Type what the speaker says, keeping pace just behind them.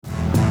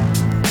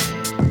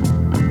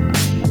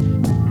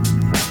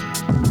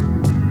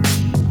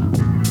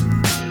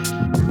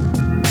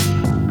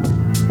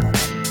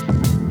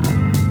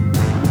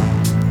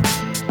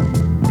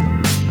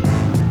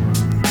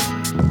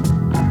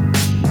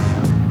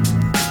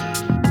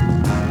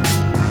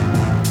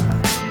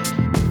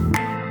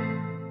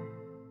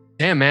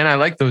Damn, man, I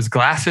like those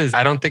glasses.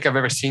 I don't think I've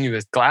ever seen you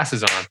with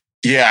glasses on.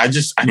 Yeah,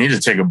 I need to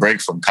take a break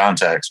from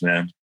contacts,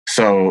 man.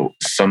 So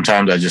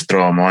sometimes I just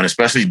throw them on,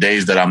 especially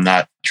days that I'm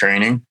not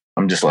training.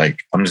 I'm just going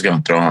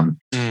to throw on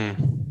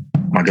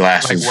my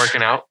glasses. Like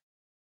working out?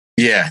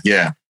 Yeah.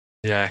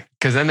 Yeah,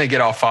 because then they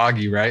get all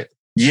foggy, right?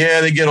 Yeah,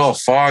 they get all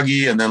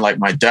foggy, and then like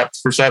my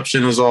depth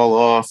perception is all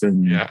off,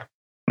 and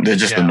they're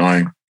just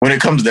annoying. When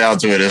it comes down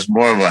to it, it's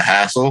more of a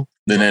hassle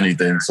than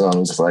anything. So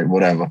it's like,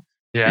 whatever.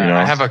 Yeah, you know?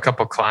 I have a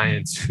couple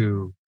clients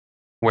who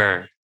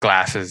wear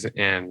glasses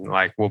and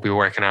like we'll be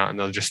working out and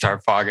they'll just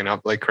start fogging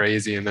up like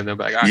crazy, and then they'll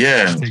be like,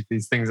 I take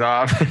these things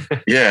off.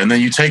 Yeah, and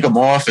then you take them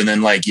off and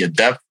then like your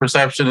depth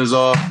perception is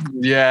off.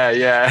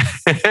 Yeah.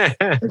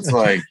 It's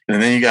like, and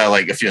then you got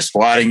like, if you're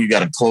squatting, you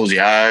got to close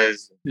your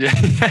eyes.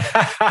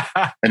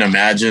 Yeah. And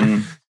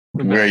imagine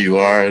where you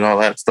are and all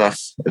that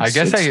stuff. I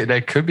guess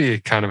that could be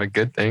kind of a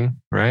good thing,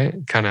 right?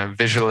 Kind of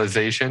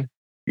visualization.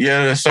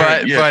 Yeah,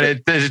 but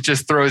it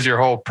just throws your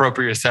whole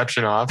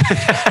proprioception off.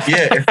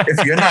 Yeah,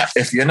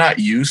 if you're not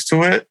used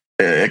to it,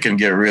 it can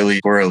get really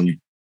squirrely.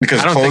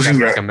 Because I don't think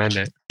I'd recommend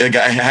it. It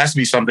has to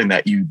be something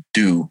that you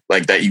do,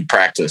 like that you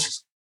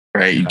practice,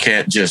 right? You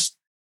can't just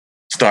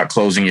start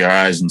closing your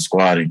eyes and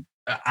squatting.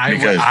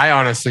 I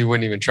honestly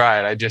wouldn't even try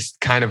it. I just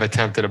kind of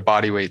attempted a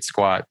bodyweight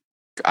squat,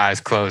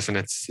 eyes closed, and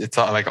it's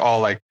all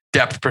like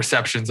depth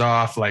perception's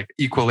off, like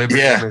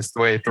equilibrium is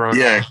the way it's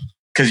thrown off.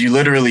 Because you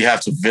literally have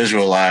to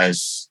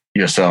visualize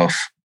yourself,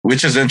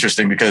 which is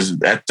interesting because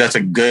that's a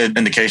good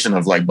indication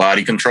of like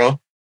body control.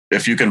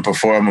 If you can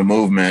perform a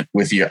movement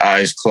with your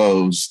eyes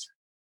closed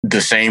the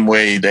same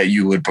way that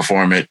you would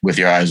perform it with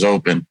your eyes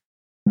open,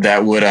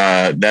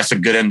 that's a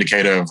good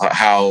indicator of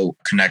how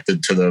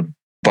connected to the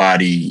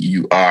body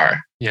you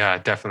are. Yeah,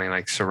 definitely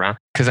like surround.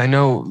 Because I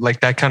know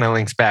like that kind of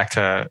links back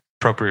to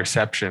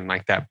proprioception,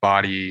 like that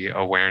body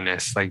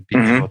awareness, like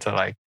being able to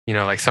like, you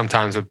know, like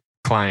sometimes with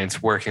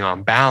clients working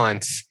on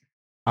balance,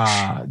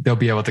 they'll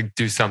be able to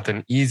do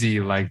something easy,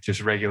 like just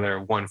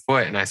regular 1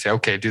 foot. And I say,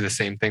 okay, do the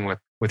same thing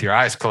with your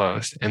eyes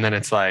closed. And then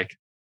it's like,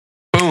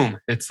 boom,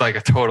 it's like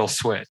a total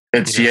switch.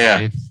 It's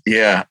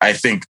I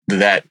think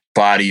that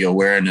body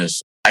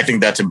awareness, I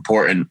think that's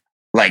important.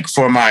 Like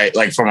for my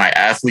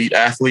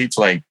athletes,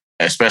 like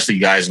especially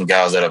guys and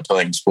gals that are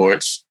playing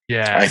sports.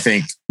 Yeah. I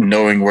think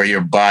knowing where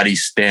your body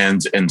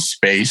stands in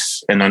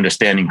space and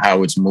understanding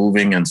how it's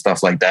moving and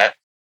stuff like that,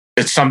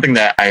 it's something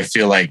that I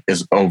feel like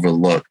is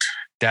overlooked.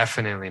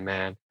 Definitely,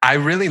 man. I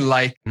really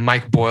like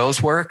Mike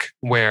Boyle's work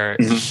where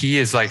he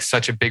is like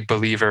such a big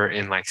believer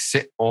in like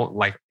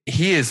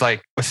he is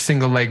like a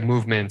single leg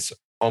movements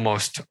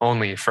almost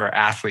only for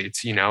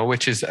athletes, you know,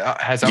 which has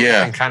always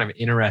been kind of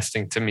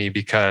interesting to me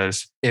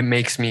because it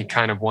makes me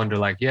kind of wonder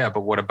like,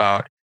 but what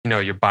about, you know,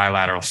 your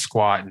bilateral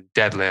squat and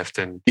deadlift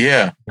and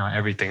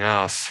everything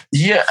else?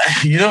 Yeah.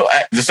 You know,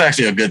 this is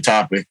actually a good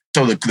topic.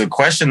 So the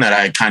question that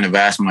I kind of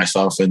ask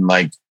myself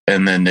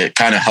and then it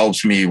kind of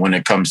helps me when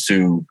it comes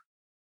to,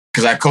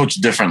 because I coach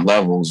different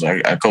levels.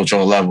 I coach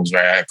all levels,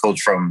 right? I coach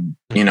from,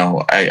 you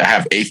know, I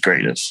have 8th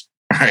graders,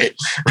 right?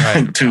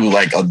 To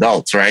like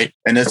adults, right?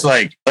 And it's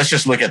like, let's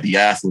just look at the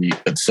athlete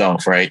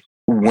itself, right?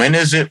 When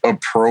is it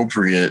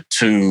appropriate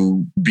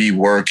to be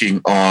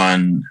working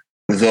on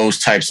those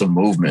types of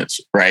movements,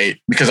 right?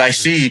 Because I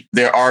see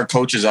there are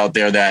coaches out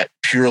there that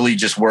purely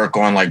just work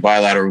on like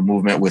bilateral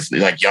movement with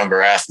like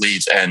younger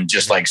athletes and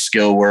just like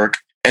skill work.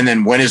 And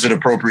then when is it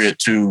appropriate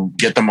to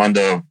get them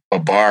under a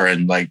bar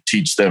and like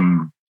teach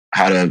them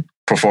how to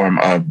perform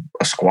a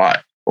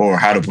squat or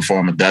how to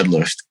perform a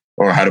deadlift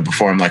or how to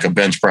perform like a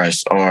bench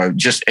press or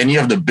just any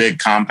of the big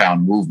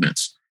compound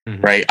movements,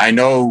 right? I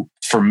know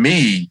for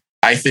me,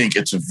 I think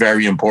it's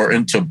very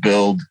important to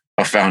build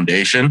a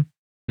foundation.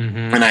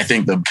 And I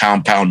think the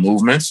compound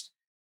movements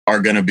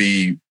are going to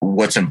be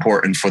what's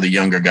important for the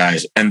younger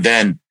guys. And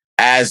then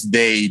as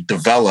they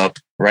develop,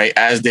 right,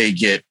 as they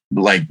get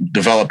like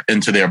develop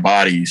into their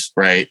bodies,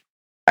 right,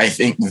 I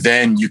think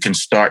then you can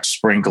start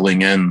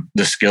sprinkling in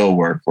the skill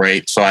work,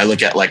 right? So I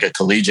look at like a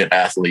collegiate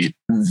athlete,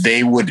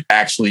 they would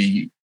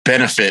actually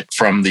benefit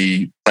from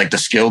the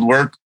skilled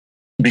work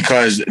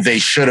because they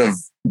should have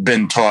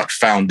been taught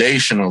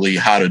foundationally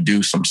how to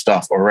do some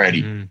stuff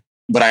already.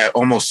 But I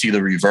almost see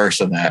the reverse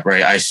of that,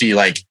 right? I see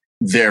like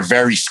they're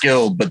very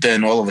skilled, but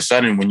then all of a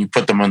sudden when you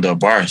put them under a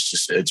bar,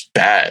 it's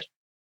bad.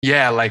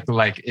 Yeah, like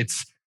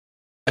it's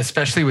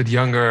especially with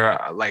younger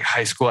like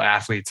high school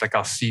athletes, like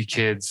I'll see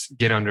kids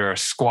get under a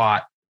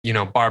squat, you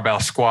know, barbell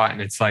squat,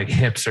 and it's like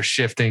hips are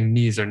shifting,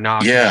 knees are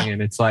knocking,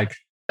 and it's like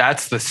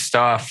that's the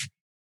stuff.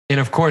 And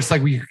of course,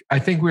 like I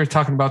think we were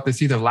talking about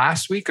this either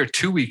last week or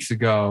 2 weeks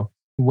ago,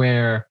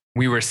 where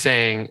we were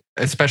saying,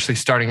 especially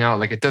starting out,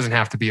 like it doesn't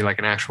have to be like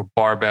an actual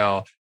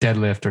barbell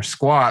deadlift or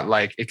squat.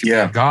 Like it could be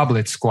a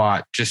goblet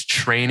squat, just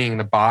training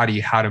the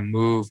body how to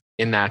move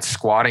in that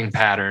squatting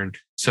pattern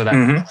so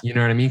that, you know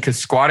what I mean? Because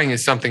squatting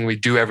is something we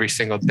do every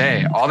single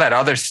day. All that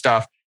other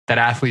stuff that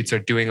athletes are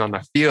doing on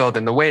the field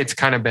and the way it's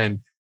kind of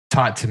been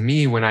taught to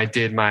me when I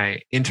did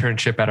my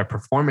internship at a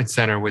performance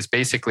center was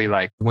basically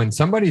like when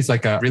somebody's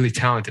like a really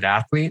talented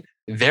athlete,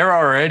 they're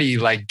already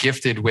like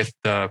gifted with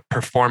the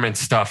performance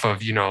stuff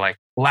of, you know, like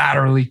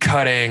laterally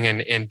cutting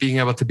and being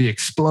able to be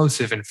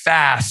explosive and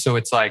fast. So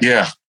it's like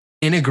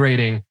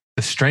integrating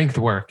the strength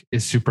work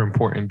is super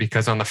important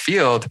because on the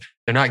field,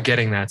 they're not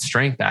getting that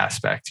strength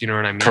aspect. You know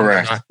what I mean?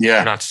 Correct.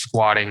 They're not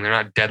squatting. They're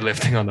not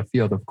deadlifting on the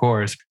field, of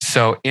course.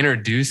 So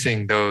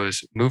introducing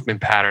those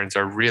movement patterns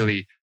are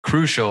really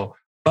crucial.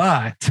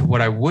 But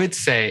what I would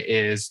say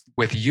is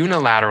with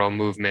unilateral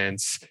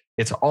movements,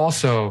 it's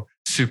also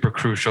super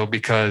crucial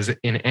because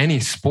in any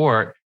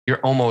sport,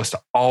 you're almost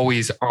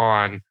always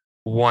on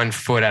one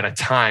foot at a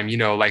time. You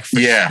know, like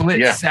for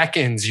split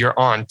seconds, you're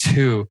on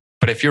two.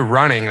 But if you're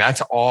running,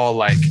 that's all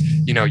like,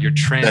 you know, you're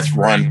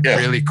transferring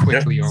really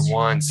quickly on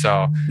one.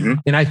 So,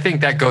 and I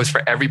think that goes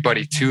for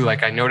everybody too.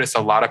 Like I notice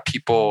a lot of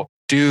people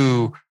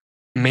do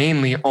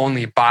mainly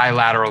only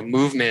bilateral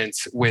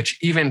movements, which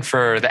even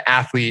for the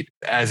athlete,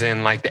 as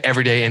in like the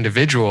everyday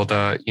individual,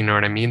 you know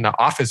what I mean? The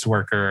office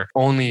worker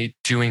only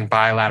doing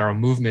bilateral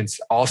movements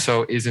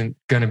also isn't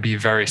going to be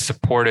very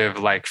supportive,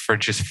 like for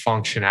just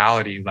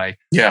functionality, like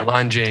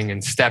lunging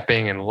and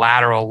stepping and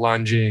lateral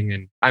lunging.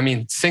 And I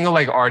mean, single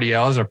leg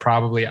RDLs are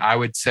probably, I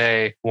would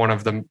say, one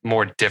of the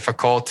more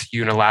difficult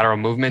unilateral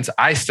movements.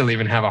 I still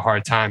even have a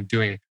hard time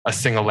doing a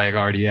single leg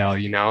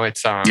RDL, you know,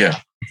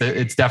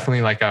 it's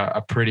definitely like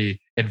a pretty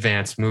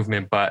advanced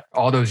movement, but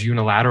all those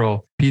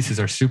unilateral pieces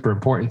are super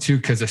important too,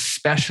 because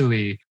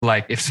especially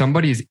like if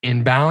somebody's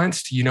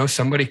imbalanced, you know,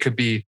 somebody could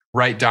be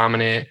right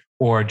dominant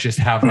or just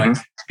have like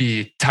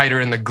be tighter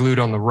in the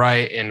glute on the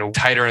right and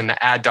tighter in the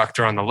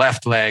adductor on the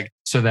left leg.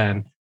 So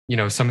then, you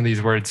know, some of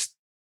these words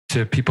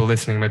to people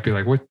listening might be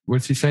like,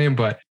 what's he saying?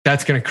 But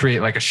that's going to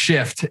create like a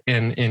shift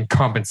in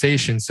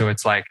compensation. So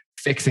it's like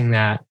fixing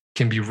that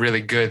can be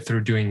really good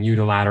through doing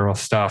unilateral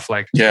stuff,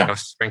 like you know,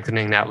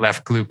 strengthening that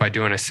left glute by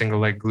doing a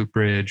single leg glute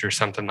bridge or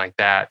something like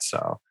that.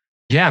 So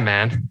yeah,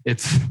 man,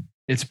 it's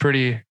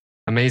pretty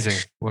amazing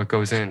what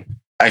goes in.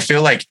 I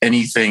feel like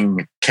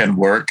anything can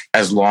work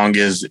as long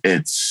as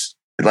it's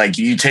like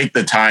you take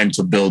the time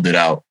to build it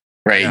out,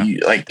 right?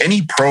 Yeah. Like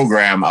any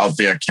program out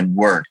there can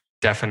work.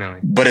 Definitely.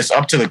 But it's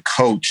up to the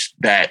coach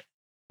that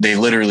they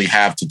literally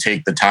have to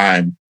take the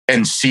time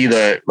and see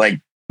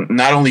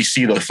not only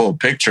see the full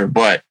picture,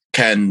 but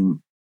can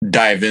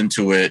dive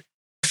into it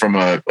from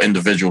a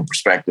individual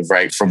perspective,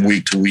 right? From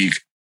week to week,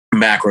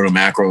 macro to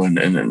macro, and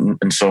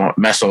so on,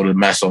 meso to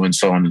meso, and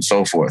so on and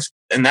so forth.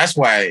 And that's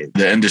why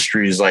the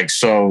industry is like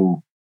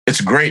so.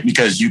 It's great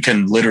because you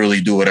can literally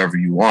do whatever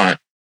you want,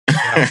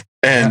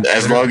 and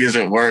as long as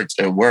it works,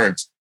 it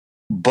works.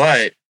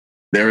 But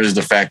there is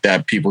the fact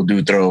that people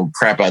do throw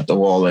crap at the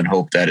wall and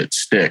hope that it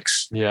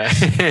sticks. Yeah,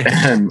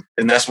 and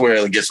that's where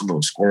it gets a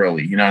little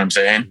squirrely. You know what I'm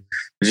saying?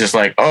 It's just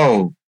like,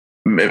 oh,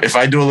 if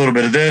I do a little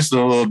bit of this,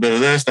 then a little bit of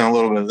this, then a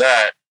little bit of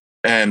that,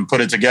 and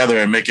put it together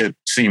and make it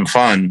seem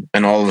fun,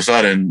 and all of a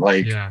sudden,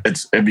 like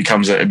it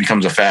becomes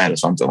a fad or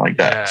something like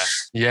that.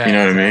 Yeah, you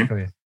know what I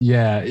mean?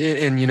 Yeah,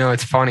 and you know,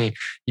 it's funny.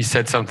 You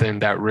said something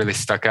that really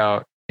stuck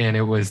out, and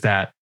it was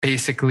that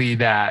basically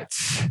that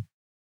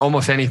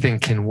almost anything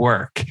can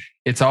work.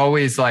 It's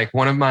always like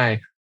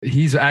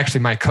he's actually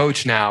my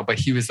coach now, but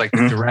he was like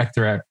the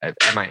director at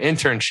my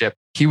internship.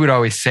 He would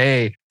always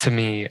say to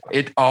me,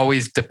 it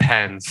always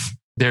depends.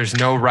 There's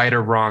no right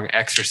or wrong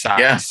exercise.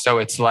 Yeah. So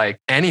it's like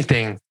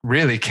anything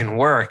really can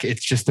work. It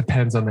just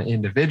depends on the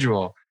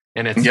individual.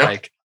 And it's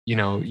like, you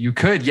know, you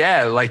could,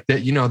 like the,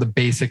 you know, the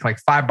basic like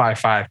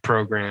 5x5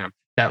 program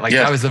that like,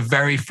 that was the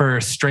very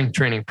first strength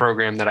training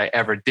program that I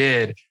ever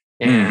did.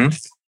 And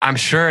I'm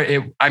sure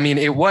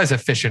it was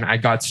efficient. I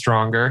got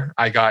stronger.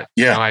 I got,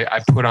 you know, I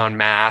put on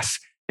mass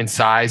and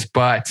size,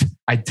 but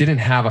I didn't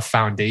have a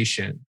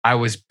foundation. I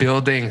was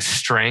building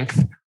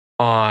strength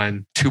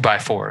on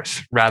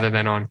 2x4s rather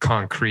than on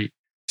concrete.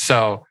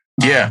 So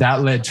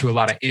that led to a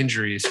lot of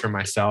injuries for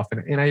myself.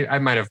 And I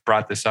might have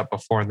brought this up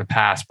before in the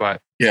past, but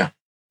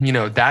you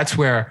know, that's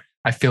where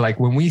I feel like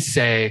when we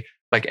say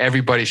like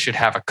everybody should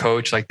have a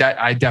coach like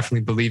that, I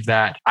definitely believe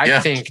that. I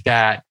think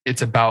that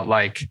it's about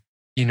like,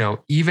 you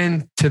know,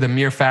 even to the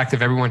mere fact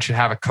of everyone should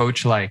have a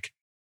coach, like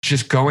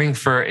just going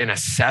for an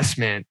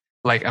assessment,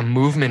 like a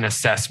movement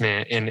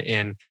assessment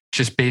and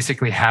just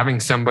basically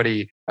having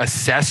somebody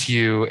assess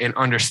you and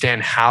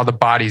understand how the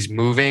body's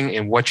moving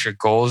and what your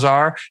goals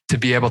are to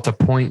be able to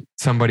point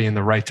somebody in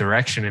the right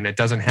direction. And it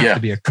doesn't have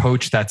to be a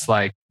coach that's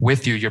like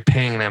with you. You're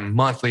paying them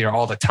monthly or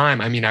all the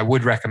time. I mean, I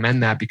would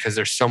recommend that because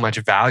there's so much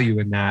value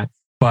in that,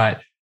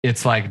 but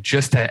it's like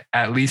just to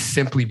at least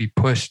simply be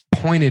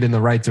pointed in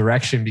the right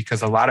direction,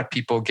 because a lot of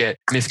people get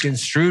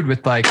misconstrued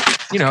with like,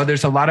 you know,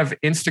 there's a lot of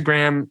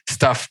Instagram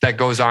stuff that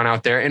goes on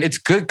out there and it's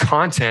good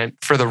content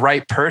for the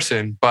right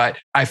person. But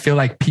I feel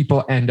like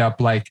people end up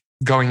like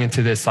going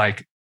into this,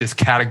 like this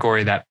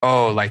category that,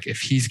 oh, like if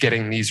he's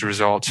getting these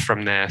results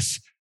from this,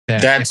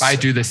 then if I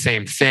do the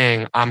same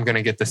thing, I'm going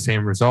to get the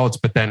same results.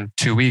 But then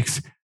 2 weeks,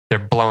 they're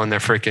blowing their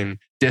freaking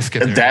disc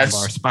in their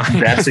lumbar spine.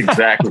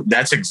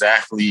 That's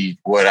exactly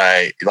what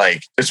I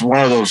like. It's one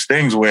of those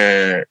things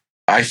where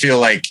I feel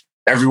like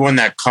everyone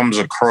that comes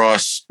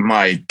across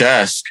my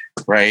desk,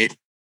 right,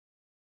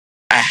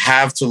 I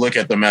have to look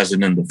at them as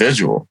an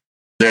individual.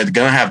 They're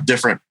going to have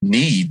different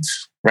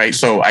needs, right?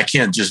 So I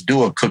can't just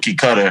do a cookie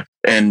cutter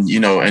and,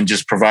 and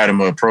just provide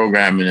them a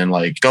program and then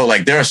like go.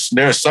 Like there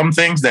are some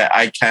things that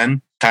I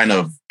can kind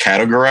of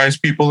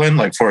categorize people in.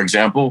 Like, for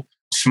example,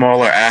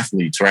 smaller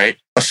athletes, right?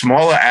 A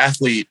smaller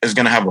athlete is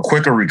going to have a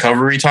quicker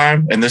recovery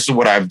time. And this is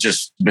what I've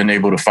just been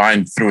able to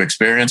find through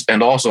experience.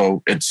 And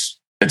also it's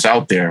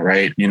out there,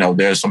 right?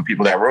 There's some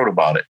people that wrote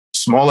about it.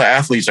 Smaller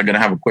athletes are going to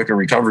have a quicker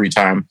recovery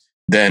time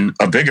than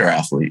a bigger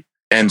athlete.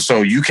 And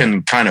so you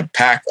can kind of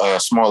pack a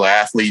smaller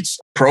athlete's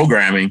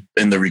programming,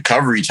 and the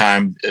recovery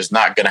time is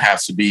not going to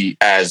have to be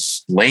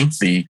as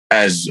lengthy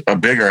as a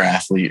bigger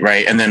athlete,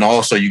 right? And then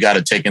also you got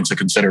to take into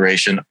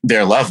consideration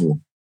their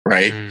level,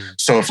 right?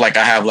 So if like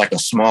I have like a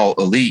small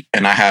elite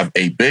and I have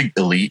a big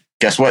elite,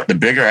 guess what? The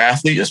bigger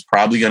athlete is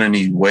probably going to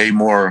need way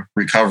more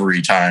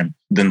recovery time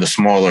than the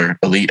smaller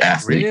elite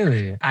athlete.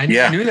 Really? I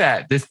never knew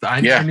that.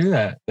 I never knew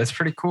that. That's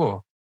pretty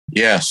cool.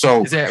 Yeah.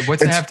 So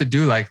what's it have to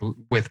do like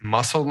with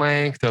muscle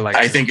length or like?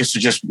 I think it's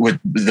just with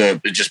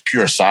just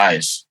pure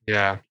size.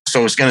 Yeah.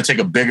 So it's going to take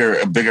a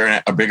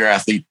bigger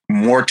athlete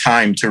more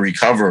time to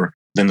recover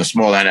than the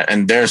small,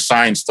 and there's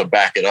science to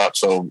back it up.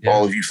 So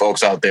all of you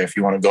folks out there, if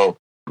you want to go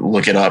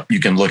look it up, you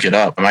can look it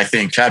up. And I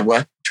think Chad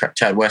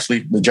Wesley,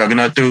 the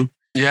Juggernaut dude.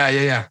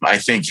 Yeah. I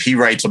think he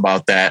writes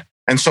about that.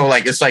 And so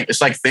like it's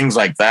like things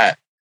like that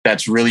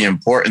that's really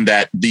important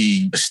that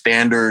the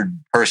standard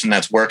person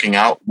that's working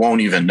out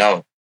won't even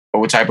know. But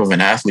what type of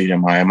an athlete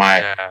am I? Am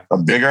I a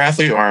bigger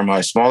athlete or am I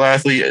a smaller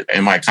athlete?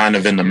 Am I kind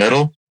of in the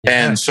middle?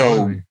 Yeah, and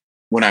so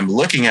when I'm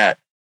looking at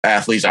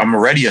athletes, I'm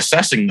already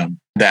assessing them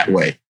that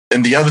way.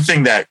 And the other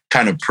thing that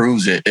kind of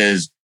proves it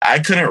is I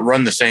couldn't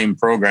run the same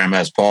program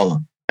as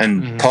Paula.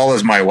 And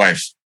Paula's my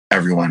wife,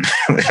 everyone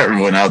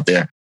out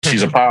there.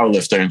 She's a power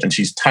lifter and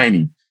she's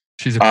tiny.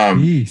 She's a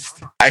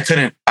beast.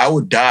 I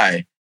would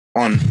die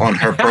on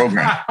her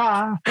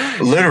program.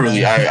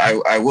 Literally,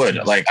 I would.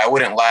 Like, I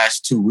wouldn't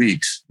last 2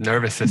 weeks.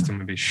 Nervous system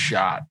would be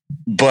shot.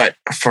 But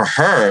for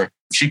her,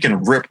 she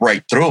can rip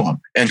right through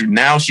them. And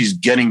now she's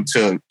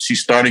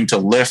starting to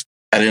lift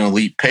at an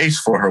elite pace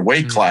for her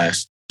weight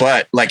class.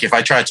 But like, if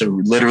I try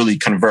to literally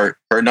convert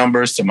her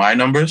numbers to my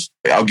numbers,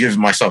 I'll give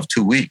myself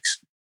 2 weeks.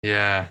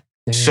 Yeah.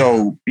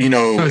 So,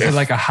 So is it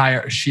like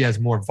she has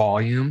more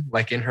volume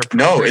like in her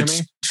programming?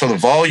 No, so the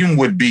volume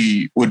would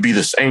be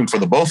the same for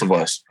the both of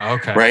us.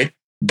 Okay. Right?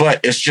 But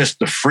it's just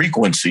the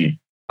frequency.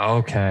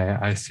 Okay,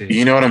 I see.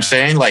 You know what I'm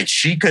saying? Like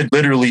she could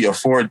literally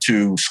afford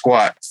to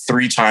squat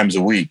 3 times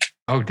a week.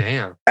 Oh,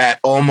 damn. At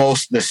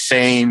almost the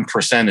same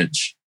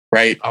percentage.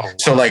 Right? Oh, wow.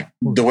 So like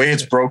the way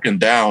it's broken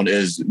down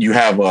is you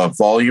have a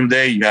volume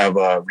day, you have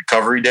a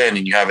recovery day, and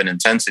then you have an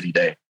intensity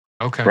day.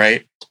 Okay.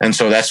 Right? And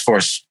so that's for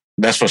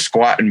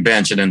squat and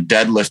bench. And then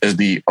deadlift is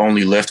the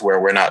only lift where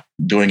we're not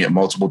doing it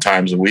multiple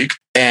times a week.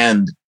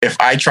 And if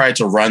I tried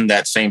to run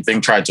that same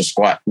thing, tried to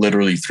squat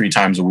literally 3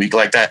 times a week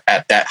like that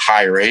at that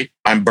high rate,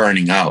 I'm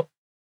burning out.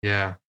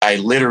 Yeah. I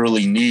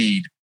literally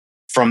need,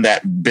 from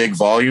that big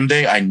volume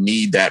day, I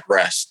need that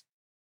rest,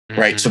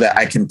 right? So that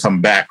I can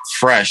come back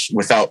fresh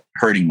without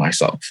hurting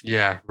myself.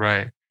 Yeah,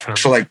 right.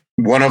 So like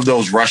one of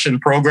those Russian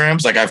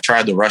programs, like I've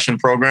tried the Russian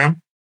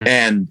program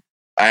and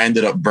I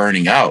ended up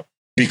burning out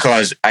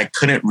because I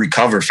couldn't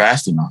recover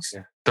fast enough.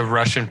 Yeah. The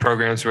Russian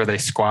programs where they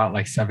squat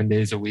like 7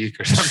 days a week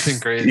or something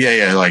crazy.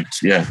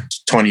 Yeah,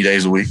 20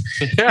 days a week.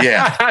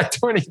 Yeah.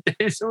 20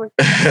 days a week.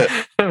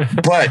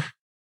 But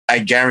I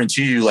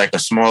guarantee you like a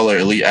smaller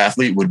elite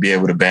athlete would be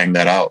able to bang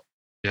that out.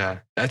 Yeah,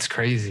 that's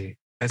crazy.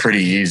 That's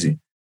pretty easy.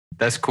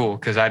 That's cool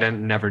because I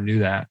never knew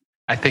that.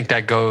 I think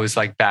that goes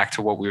like back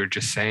to what we were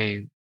just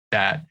saying,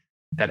 that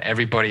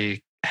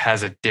everybody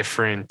has a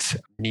different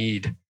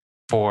need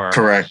for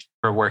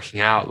working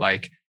out.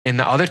 Like, and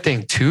the other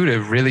thing too, to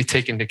really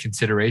take into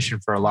consideration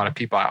for a lot of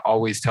people, I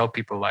always tell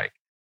people like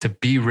to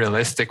be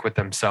realistic with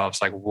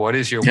themselves. Like, what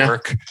is your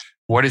work?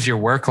 What is your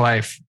work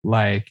life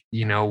like?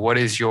 You know, what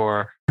is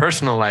your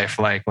personal life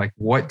like? Like,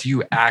 what do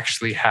you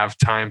actually have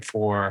time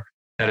for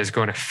that is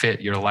going to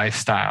fit your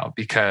lifestyle?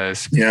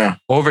 Because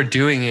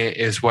overdoing it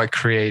is what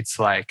creates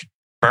like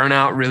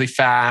burnout really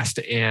fast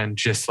and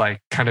just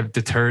like kind of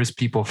deters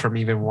people from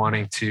even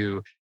wanting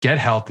to get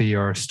healthy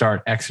or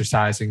start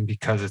exercising,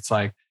 because it's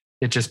like,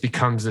 it just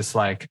becomes this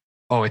like,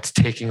 oh, it's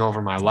taking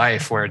over my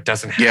life, where it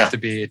doesn't have to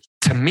be.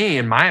 To me,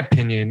 in my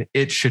opinion,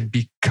 it should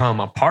become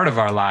a part of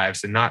our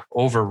lives and not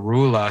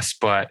overrule us,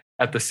 but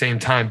at the same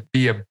time,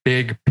 be a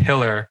big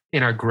pillar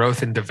in our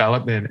growth and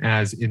development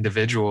as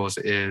individuals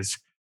is,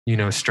 you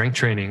know, strength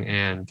training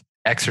and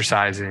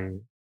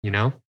exercising, you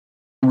know?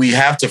 We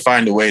have to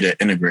find a way to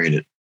integrate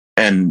it.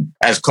 And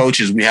as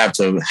coaches, we have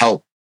to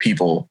help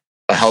people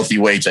a healthy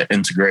way to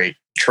integrate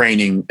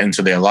training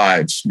into their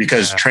lives,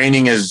 because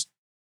training is,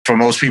 for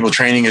most people,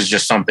 training is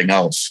just something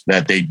else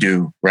that they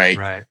do, right?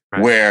 Right.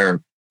 Where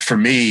for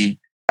me,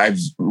 I've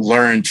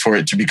learned for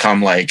it to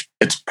become like,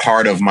 it's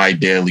part of my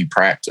daily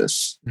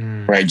practice,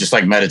 right? Just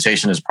like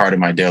meditation is part of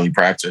my daily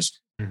practice.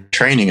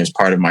 Training is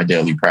part of my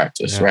daily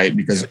practice, right?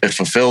 Because it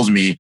fulfills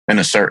me in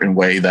a certain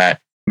way that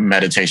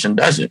meditation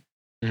doesn't,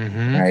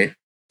 right?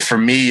 for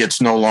me, it's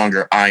no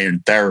longer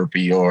iron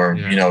therapy or,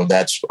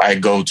 I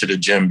go to the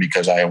gym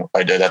because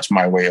that's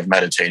my way of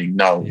meditating.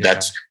 No,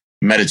 that's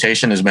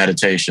meditation is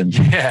meditation.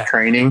 Yeah.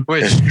 Training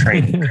is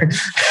training.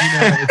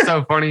 It's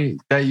so funny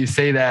that you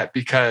say that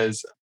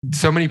because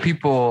so many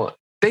people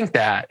think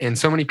that, and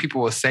so many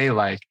people will say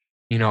like,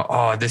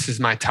 oh, this is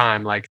my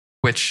time. Like,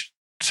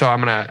 so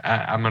I'm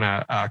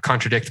gonna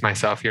contradict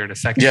myself here in a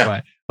second,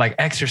 but like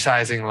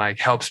exercising like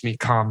helps me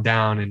calm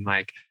down and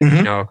like,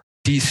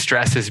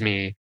 de-stresses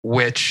me,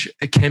 which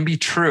it can be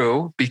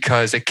true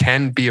because it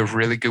can be a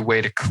really good way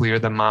to clear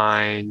the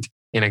mind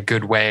in a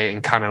good way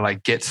and kind of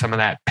like get some of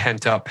that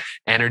pent up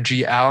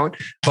energy out.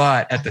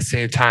 But at the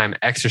same time,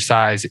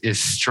 exercise is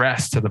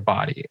stress to the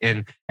body,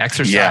 and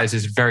exercise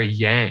is very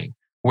yang,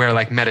 where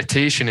like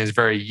meditation is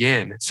very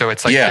yin. So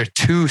it's like they're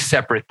two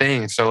separate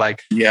things. So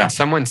like when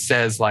someone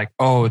says like,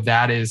 oh,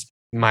 that is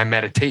my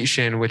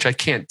meditation, which I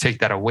can't take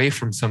that away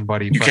from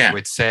somebody, but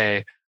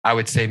I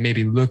would say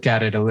maybe look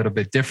at it a little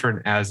bit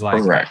different as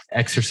like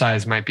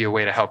exercise might be a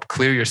way to help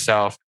clear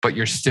yourself, but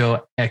you're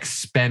still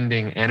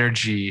expending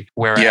energy.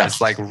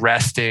 Whereas like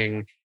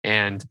resting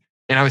and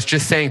I was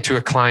just saying to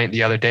a client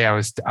the other day, I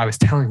was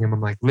telling him, I'm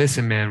like,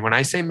 listen, man, when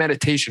I say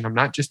meditation, I'm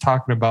not just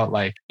talking about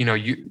like,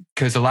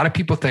 because a lot of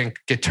people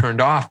get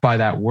turned off by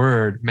that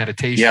word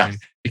meditation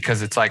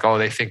because it's like, oh,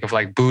 they think of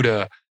like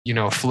Buddha,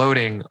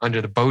 floating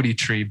under the Bodhi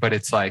tree, but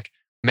it's like,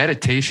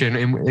 meditation,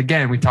 and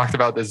again, we talked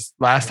about this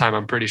last time,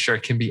 I'm pretty sure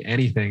it can be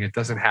anything. It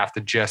doesn't have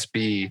to just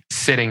be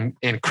sitting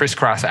in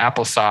crisscross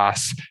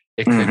applesauce.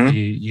 It could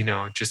be,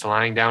 just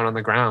lying down on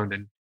the ground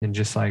and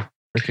just like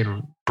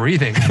freaking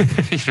breathing.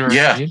 What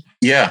I mean?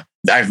 Yeah.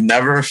 I've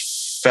never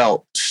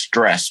felt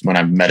stress when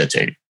I'm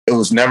meditating. It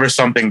was never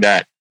something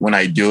that when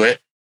I do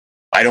it,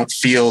 I don't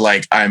feel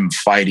like I'm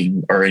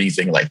fighting or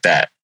anything like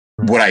that.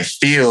 What I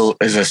feel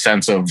is a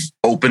sense of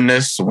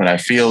openness. What I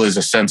feel is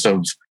a sense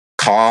of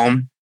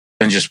calm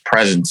and just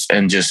presence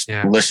and just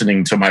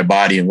listening to my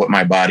body and what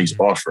my body's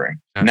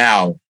offering. Yeah.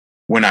 Now,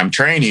 when I'm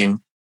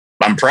training,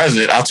 I'm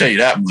present, I'll tell you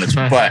that much,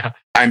 but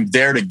I'm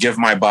there to give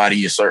my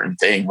body a certain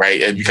thing,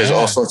 right? And because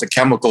all sorts of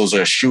chemicals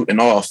are shooting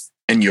off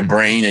in your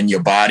brain and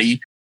your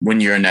body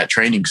when you're in that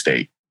training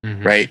state,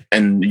 right?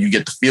 And you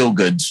get the feel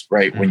goods,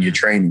 right? When you're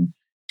training.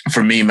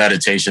 For me,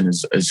 meditation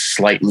is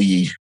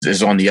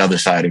on the other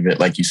side of it,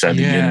 like you said.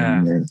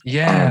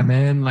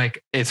 Man.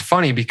 Like it's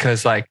funny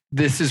because like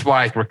this is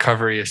why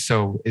recovery is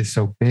so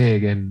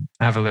big. And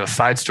I have a little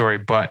side story,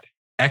 but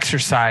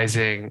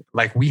exercising,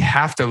 like we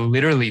have to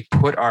literally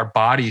put our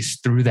bodies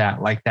through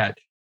that, like that,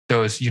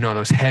 those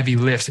heavy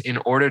lifts in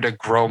order to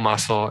grow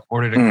muscle, in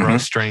order to grow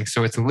strength.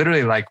 So it's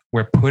literally like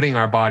we're putting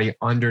our body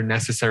under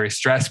necessary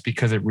stress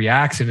because it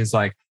reacts and is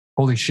like,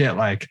 holy shit,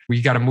 like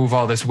we got to move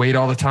all this weight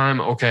all the time.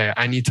 Okay,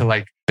 I need to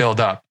like build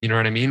up. You know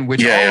what I mean?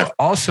 Which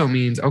also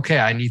means, okay,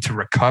 I need to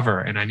recover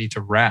and I need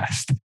to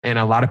rest. And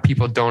a lot of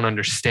people don't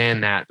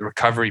understand that, the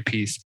recovery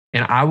piece.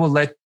 And I will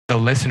let the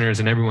listeners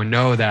and everyone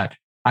know that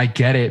I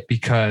get it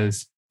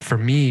because for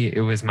me,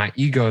 it was my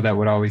ego that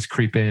would always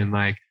creep in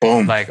like,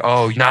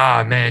 oh,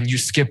 nah, man, you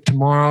skip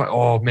tomorrow.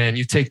 Oh man,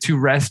 you take 2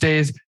 rest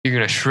days. You're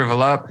going to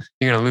shrivel up.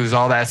 You're going to lose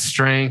all that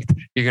strength.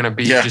 You're going to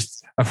be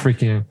just a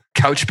freaking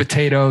couch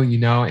potato,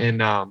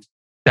 and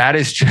that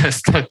is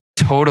just a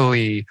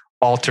totally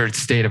altered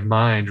state of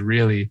mind,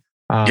 really.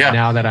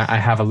 Now that I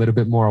have a little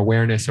bit more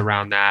awareness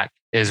around that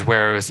is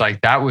where it was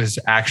like, that was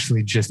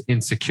actually just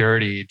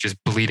insecurity, just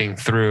bleeding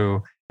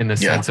through in the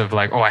sense of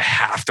like, oh, I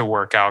have to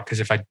work out because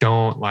if I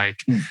don't, like,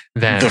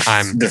 then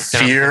the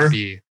fear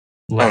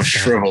of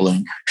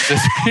shriveling.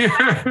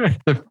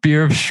 The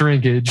fear of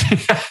shrinkage.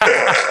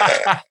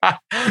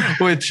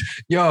 Which,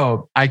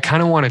 I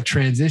kind of want to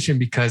transition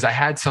because I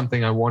had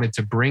something I wanted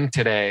to bring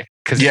today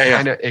because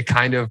it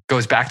kind of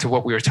goes back to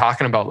what we were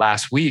talking about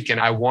last week. And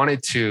I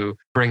wanted to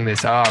bring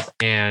this up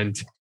and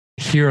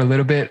hear a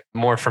little bit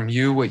more from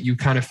you, what you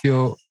kind of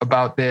feel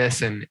about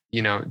this and,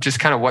 just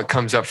kind of what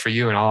comes up for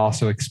you. And I'll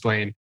also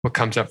explain what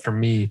comes up for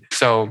me.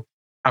 So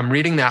I'm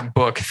reading that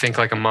book, Think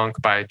Like a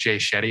Monk by Jay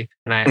Shetty.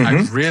 And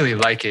I really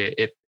like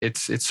it.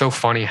 It's so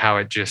funny how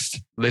it just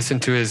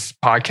listened to his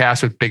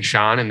podcast with Big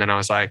Sean. And then I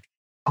was like,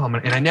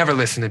 and I never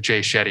listened to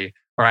Jay Shetty,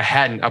 or I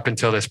hadn't up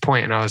until this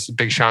point. And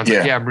Big Sean's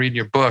like, I'm reading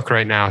your book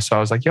right now. So I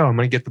was like, I'm going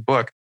to get the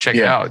book, check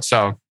it out.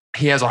 So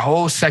he has a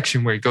whole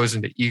section where he goes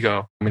into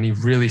ego and he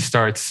really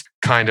starts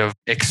kind of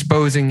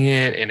exposing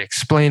it and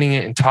explaining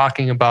it and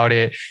talking about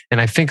it.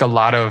 And I think a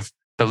lot of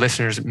the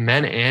listeners,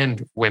 men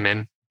and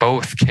women,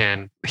 both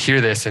can hear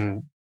this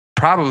and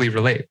probably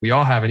relate. We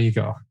all have an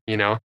ego,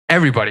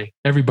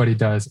 everybody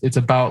does. It's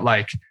about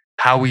like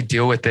how we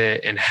deal with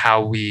it and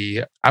how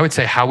we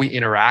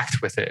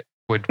interact with it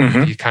would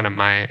be kind of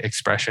my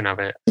expression of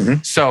it.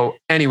 So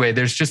anyway,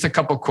 there's just a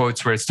couple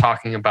quotes where it's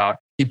talking about,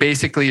 he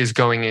basically is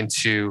going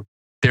into,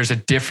 there's a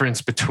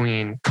difference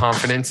between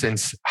confidence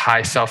and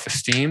high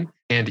self-esteem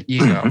and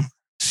ego.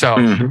 So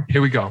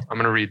here we go. I'm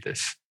going to read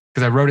this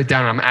because I wrote it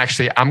down.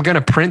 I'm going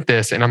to print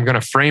this and I'm going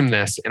to frame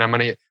this and I'm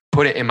going to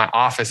put it in my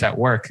office at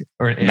work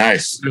or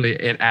really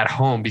at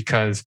home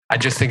because I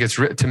just think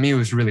to me, it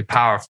was really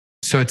powerful.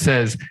 So it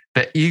says,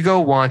 the ego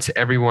wants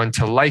everyone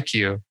to like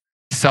you.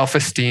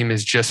 Self-esteem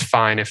is just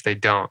fine if they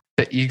don't.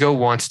 The ego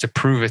wants to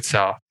prove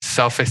itself.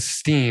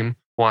 Self-esteem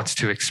wants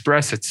to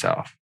express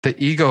itself.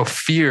 The ego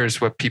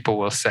fears what people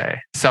will say.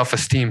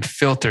 Self-esteem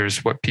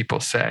filters what people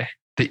say.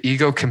 The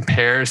ego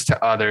compares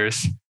to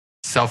others.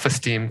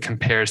 Self-esteem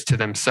compares to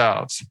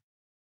themselves.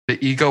 The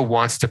ego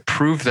wants to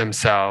prove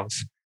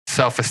themselves.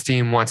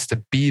 Self-esteem wants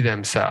to be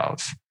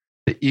themselves.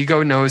 The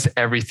ego knows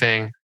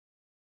everything.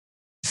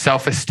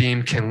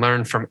 Self-esteem can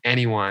learn from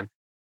anyone.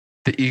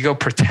 The ego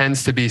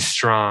pretends to be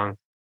strong.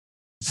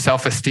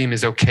 Self-esteem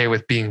is okay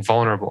with being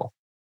vulnerable.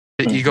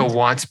 The ego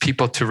wants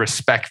people to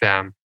respect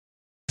them.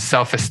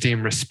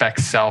 Self-esteem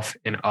respects self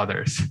and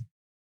others.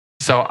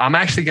 So I'm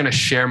actually going to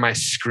share my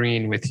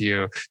screen with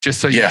you just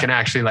so you can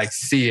actually like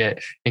see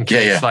it in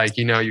case like,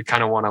 you know, you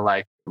kind of want to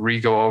like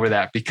re-go over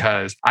that,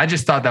 because I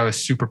just thought that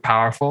was super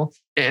powerful.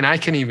 And I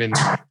can even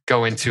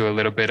go into a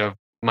little bit of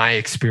my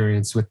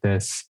experience with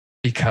this,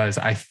 because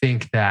I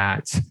think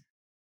that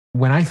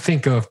when I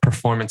think of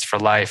Performance for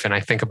Life and I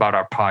think about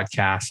our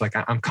podcast, like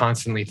I'm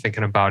constantly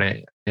thinking about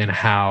it and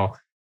how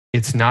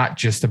it's not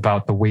just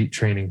about the weight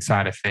training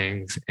side of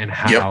things and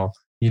how,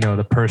 you know,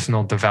 the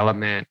personal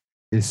development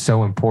is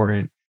so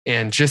important.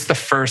 And just the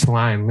first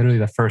line, literally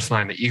the first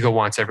line, the ego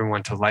wants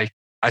everyone to like.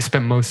 I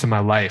spent most of my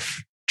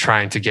life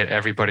trying to get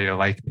everybody to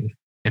like me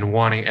and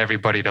wanting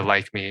everybody to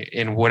like me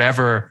in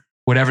whatever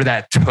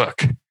that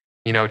took,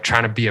 you know,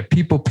 trying to be a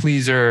people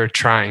pleaser,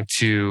 trying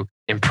to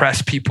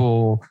impress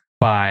people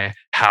by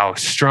how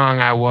strong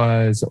I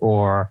was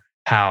or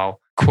how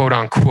quote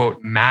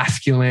unquote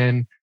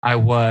masculine I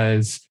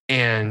was.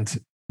 And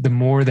the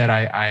more that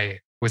I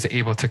was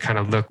able to kind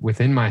of look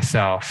within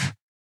myself,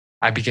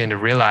 I began to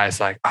realize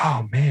like,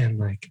 oh man,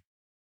 like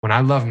when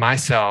I love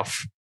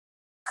myself,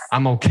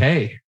 I'm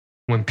okay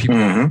when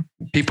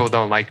people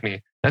don't like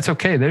me. That's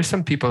okay. There's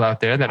some people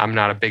out there that I'm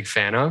not a big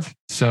fan of.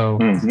 So,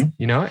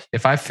 you know,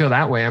 if I feel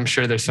that way, I'm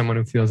sure there's someone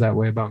who feels that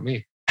way about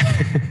me.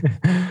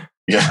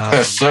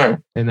 Yes, sir.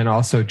 And then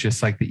also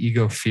just like the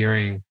ego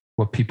fearing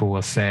what people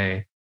will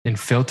say and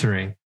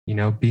filtering, you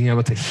know, being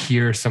able to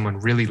hear someone,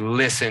 really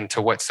listen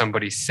to what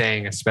somebody's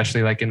saying,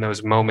 especially like in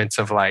those moments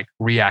of like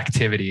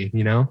reactivity,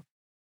 you know?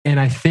 And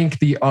I think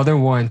the other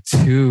one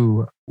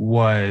too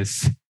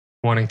was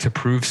wanting to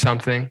prove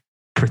something,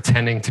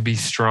 pretending to be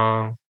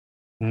strong,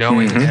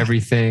 knowing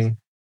everything,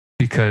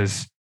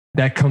 because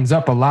that comes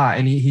up a lot.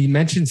 And he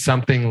mentioned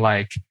something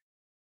like,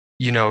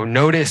 you know,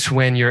 notice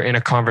when you're in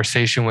a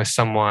conversation with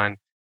someone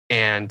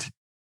and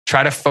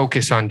try to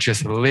focus on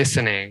just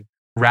listening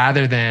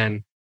rather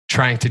than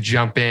trying to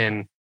jump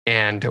in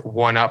and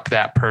one up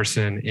that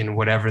person in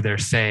whatever they're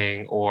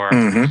saying or,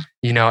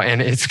 you know,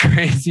 and it's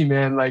crazy,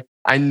 man. Like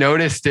I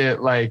noticed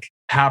it like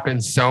happen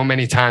so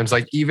many times.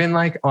 Like even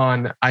like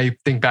on, I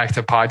think back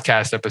to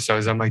podcast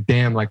episodes, I'm like,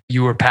 damn, like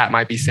you or Pat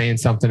might be saying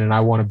something and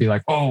I want to be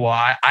like, oh, well,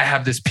 I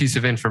have this piece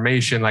of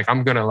information. Like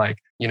I'm going to like,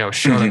 you know,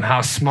 show them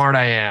how smart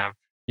I am,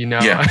 you know?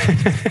 Yeah.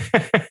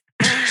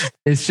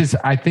 It's just,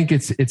 I think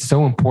it's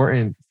so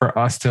important for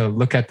us to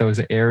look at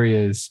those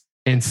areas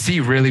and see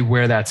really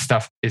where that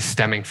stuff is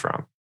stemming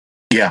from.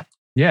 Yeah.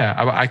 Yeah.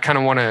 I kind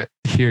of want to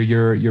hear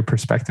your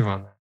perspective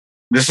on that.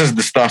 This is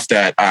the stuff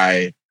that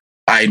I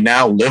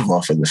now live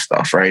off of this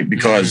stuff, right?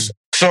 Because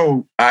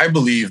so I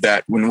believe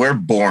that when we're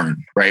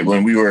born, right,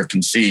 when we were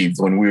conceived,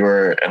 when we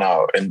were in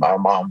our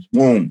mom's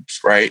wombs,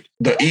 right,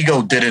 the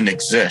ego didn't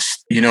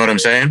exist. You know what I'm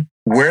saying?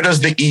 Where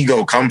does the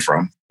ego come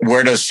from?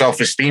 Where does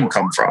self-esteem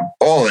come from?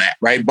 All of that,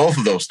 right? Both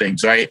of those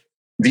things, right?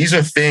 These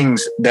are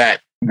things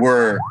that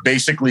were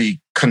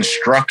basically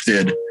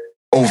constructed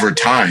over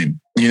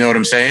time. You know what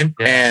I'm saying?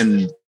 Yeah.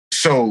 And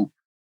so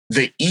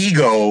the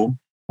ego,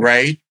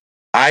 right?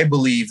 I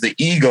believe the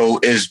ego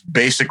is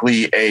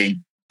basically a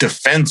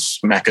defense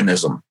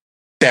mechanism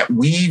that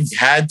we've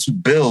had to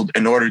build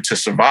in order to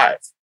survive.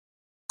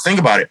 Think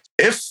about it.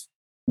 If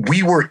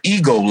we were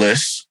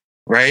egoless,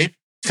 right?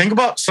 Think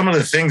about some of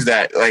the things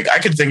that, like, I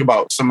could think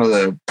about some of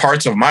the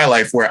parts of my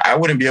life where I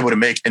wouldn't be able to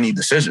make any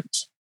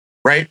decisions,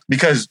 right?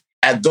 Because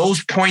at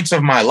those points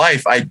of my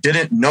life, I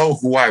didn't know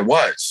who I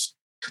was.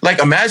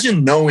 Like,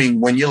 imagine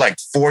knowing when you're like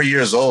 4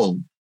 years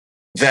old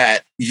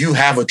that you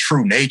have a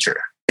true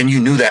nature and you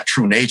knew that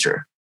true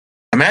nature.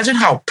 Imagine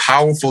how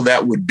powerful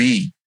that would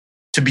be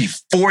to be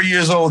 4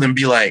 years old and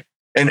be like,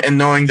 and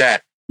knowing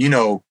that, you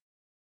know,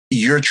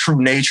 your true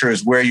nature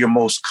is where you're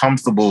most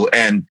comfortable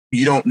and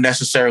you don't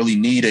necessarily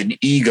need an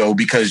ego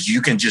because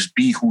you can just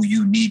be who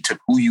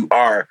you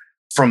are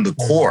from the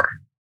core.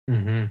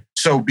 Mm-hmm.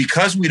 So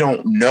because we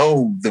don't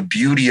know the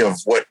beauty of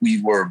what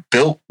we were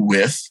built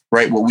with,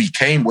 right? What we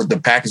came with, the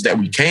package that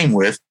we came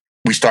with,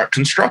 we start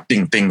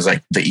constructing things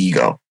like the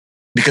ego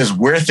because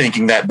we're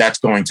thinking that that's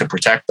going to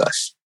protect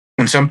us.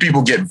 And some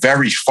people get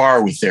very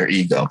far with their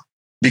ego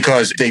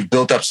because they've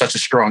built up such a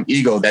strong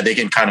ego that they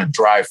can kind of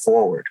drive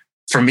forward.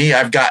 For me,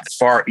 I've got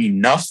far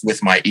enough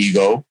with my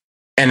ego.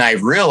 And I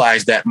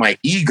realized that my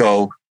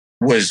ego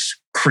was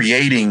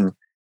creating,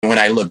 when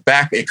I look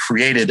back, it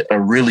created a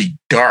really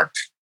dark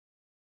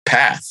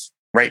path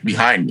right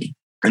behind me.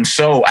 And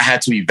so I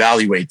had to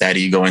evaluate that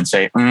ego and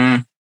say,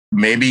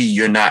 maybe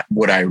you're not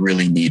what I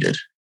really needed.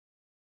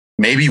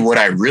 Maybe what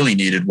I really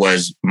needed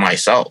was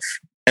myself.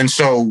 And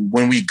so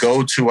when we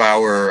go to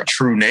our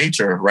true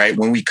nature, right,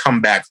 when we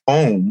come back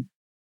home,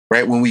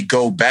 right, when we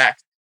go back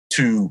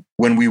to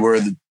when we were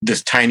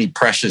this tiny,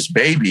 precious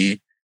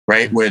baby,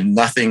 right, where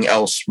nothing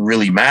else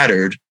really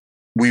mattered,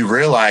 we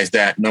realize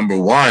that, number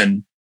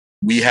one,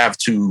 we have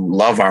to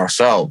love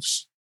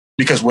ourselves.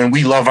 Because when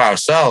we love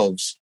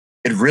ourselves,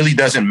 it really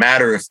doesn't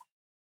matter if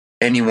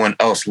anyone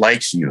else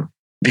likes you,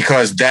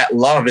 because that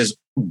love is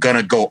going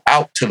to go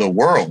out to the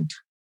world.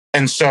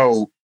 And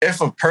so if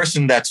a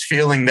person that's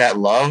feeling that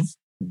love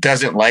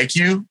doesn't like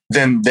you,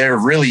 then there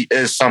really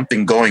is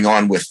something going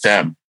on with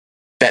them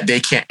that they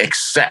can't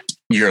accept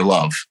your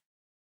love.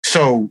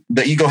 So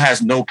the ego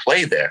has no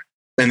play there.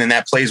 And then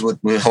that plays with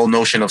the whole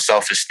notion of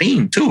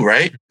self-esteem too,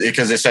 right?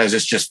 Because it says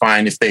it's just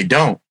fine if they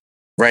don't,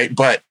 right?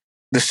 But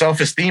the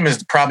self-esteem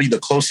is probably the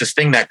closest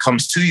thing that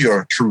comes to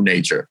your true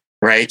nature,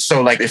 right?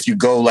 So like if you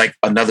go like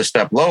another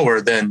step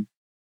lower, then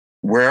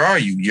where are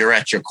you? You're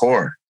at your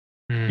core.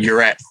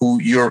 You're at who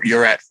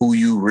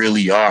you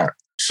really are.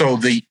 So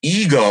the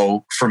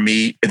ego for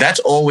me, that's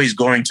always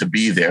going to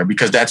be there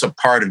because that's a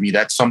part of me.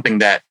 That's something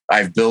that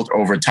I've built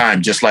over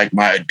time, just like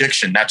my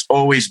addiction. That's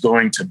always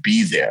going to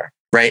be there,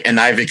 right? And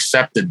I've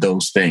accepted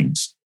those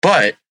things,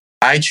 but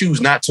I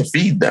choose not to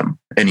feed them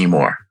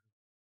anymore.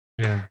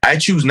 Yeah. I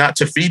choose not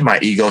to feed my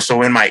ego. So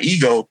when my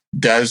ego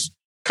does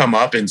come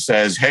up and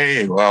says,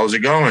 hey, well, how's it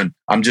going?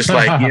 I'm just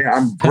like, yeah,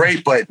 I'm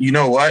great, but you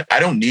know what? I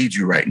don't need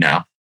you right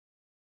now.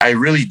 I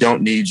really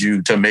don't need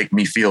you to make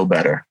me feel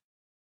better,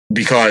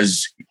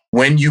 because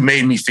when you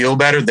made me feel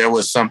better, there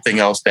was something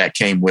else that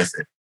came with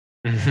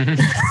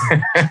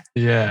it.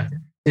 Yeah.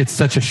 It's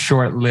such a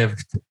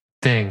short-lived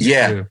thing.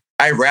 Yeah. Too.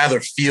 I rather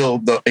feel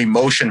the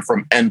emotion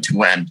from end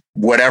to end,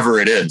 whatever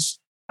it is.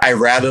 I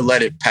rather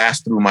let it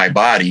pass through my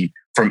body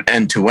from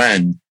end to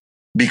end,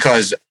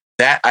 because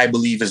that, I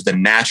believe, is the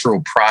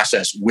natural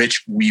process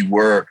which we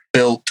were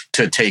built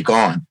to take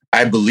on.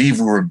 I believe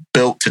we were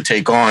built to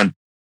take on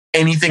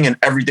anything and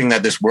everything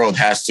that this world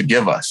has to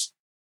give us.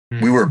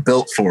 We were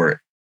built for it.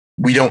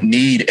 We don't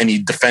need any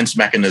defense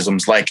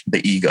mechanisms like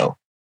the ego,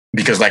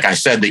 because like I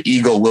said, the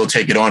ego will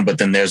take it on, but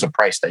then there's a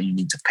price that you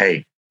need to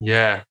pay.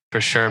 Yeah,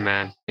 for sure,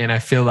 man. And I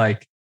feel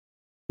like,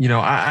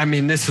 I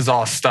mean, this is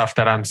all stuff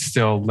that I'm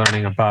still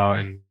learning about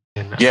and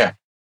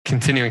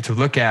continuing to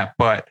look at.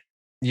 But,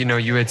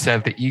 you had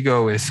said the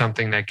ego is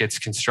something that gets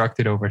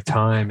constructed over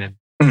time.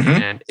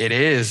 And it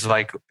is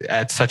like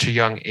at such a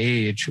young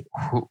age,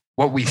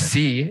 what we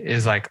see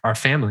is like our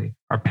family,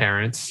 our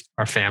parents,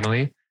 our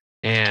family,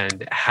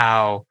 and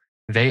how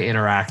they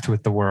interact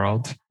with the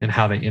world and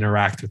how they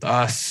interact with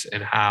us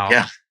and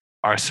how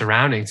our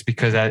surroundings,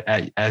 because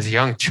as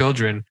young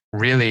children,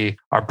 really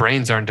our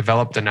brains aren't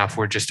developed enough.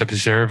 We're just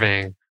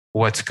observing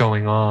what's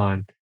going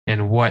on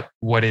and what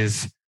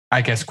is,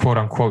 I guess, quote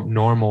unquote,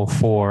 normal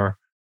for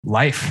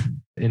life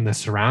in the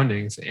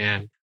surroundings.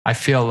 And I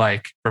feel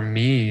like for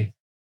me,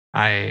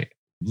 I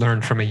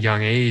learned from a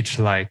young age,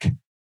 like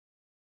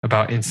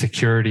about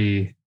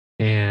insecurity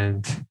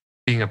and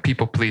being a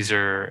people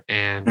pleaser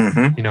and,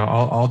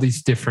 all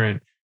these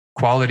different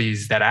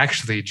qualities that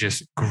actually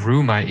just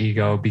grew my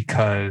ego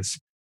because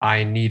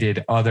I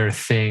needed other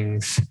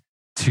things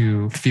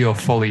to feel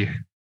fully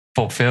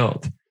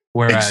fulfilled.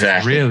 Whereas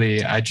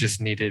really, I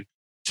just needed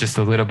just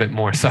a little bit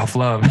more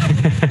self-love.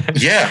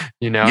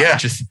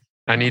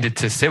 I needed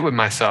to sit with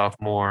myself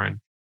more and,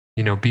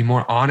 be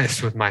more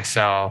honest with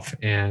myself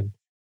and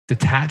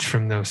detach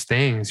from those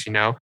things,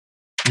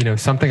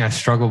 something I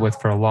struggled with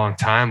for a long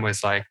time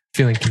was like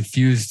feeling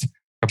confused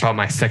about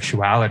my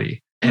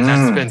sexuality. And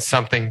that's been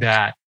something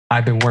that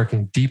I've been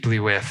working deeply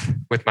with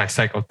my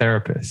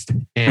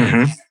psychotherapist.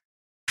 And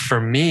for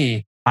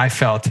me, I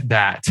felt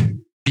that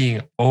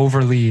being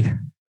overly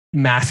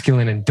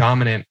masculine and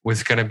dominant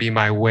was going to be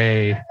my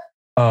way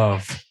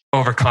of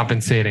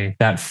overcompensating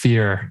that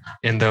fear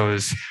and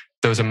those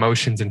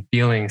emotions and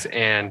feelings.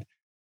 And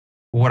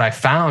what I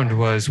found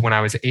was when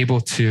I was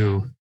able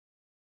to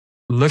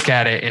look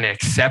at it and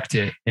accept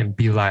it and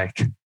be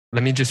like,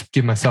 let me just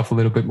give myself a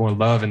little bit more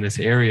love in this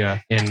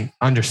area and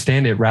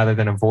understand it rather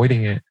than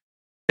avoiding it,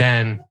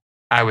 then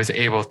I was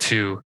able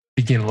to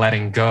begin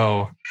letting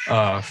go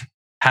of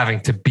having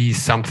to be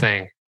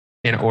something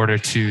in order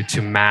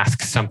to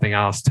mask something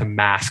else, to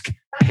mask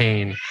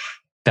pain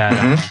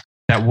that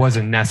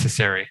wasn't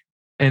necessary.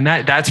 And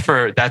that's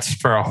for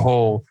a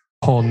whole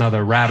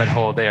nother rabbit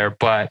hole there.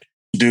 But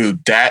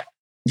dude, that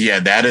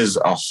is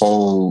a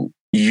whole,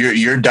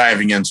 you're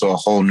diving into a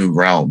whole new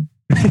realm.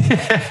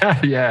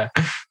 Yeah.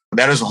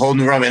 That is a whole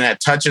new realm. And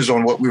that touches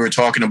on what we were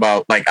talking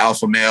about, like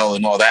alpha male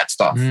and all that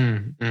stuff.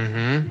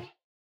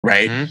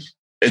 Right?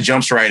 It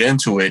jumps right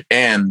into it.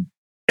 And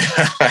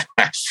we're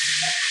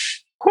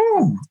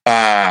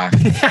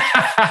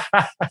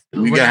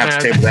going to have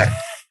to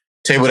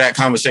table that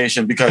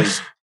conversation,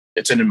 because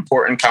it's an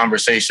important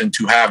conversation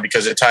to have,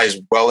 because it ties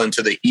well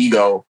into the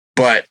ego,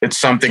 but it's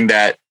something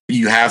that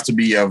you have to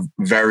be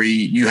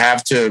you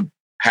have to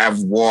have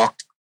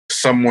walked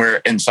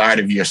somewhere inside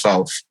of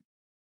yourself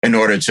in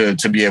order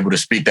to be able to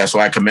speak. That's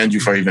why I commend you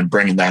for even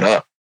bringing that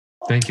up.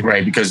 Thank you.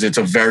 Right. Because it's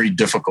a very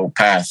difficult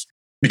path.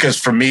 Because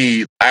for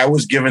me, I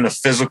was given a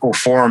physical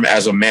form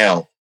as a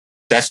male.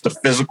 That's the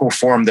physical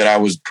form that I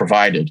was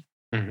provided.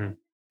 Mm-hmm.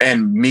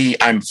 And me,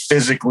 I'm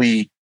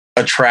physically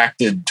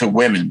attracted to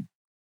women.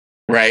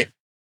 Right.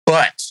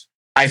 But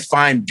I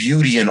find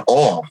beauty in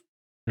all.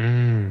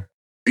 Mm.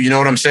 You know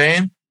what I'm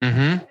saying?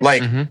 Mm-hmm.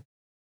 Like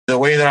the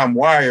way that I'm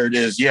wired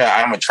is,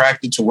 yeah, I'm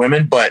attracted to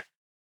women, but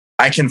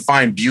I can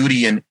find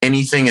beauty in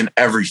anything and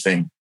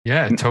everything.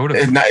 Yeah,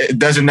 totally. It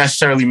doesn't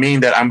necessarily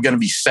mean that I'm going to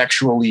be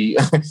sexually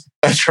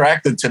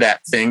attracted to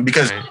that thing,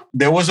 because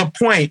there was a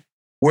point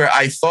where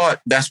I thought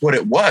that's what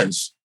it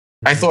was.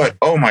 I thought,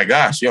 oh my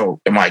gosh, yo,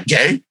 am I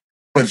gay?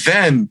 But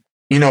then,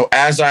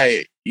 as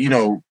I,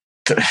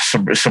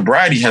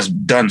 sobriety has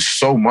done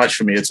so much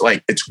for me. It's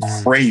like, it's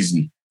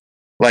crazy.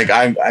 Like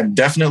I'm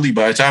definitely,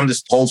 by the time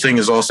this whole thing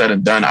is all said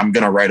and done, I'm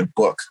going to write a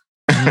book.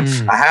 I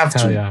have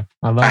to. Yeah.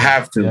 I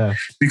have to,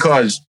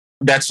 because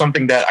that's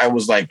something that I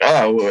was like,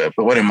 oh,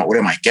 what am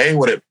I gay?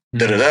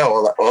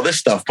 All this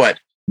stuff. But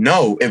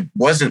no, it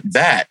wasn't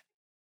that.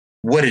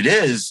 What it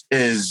is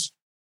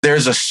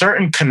there's a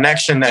certain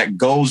connection that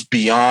goes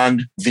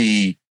beyond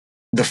the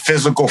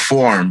physical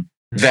form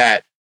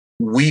that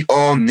we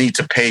all need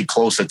to pay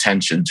close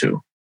attention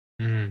to.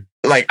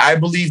 Like, I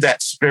believe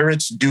that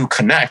spirits do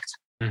connect.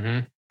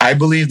 I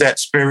believe that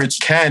spirits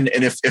can,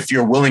 and if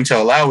you're willing to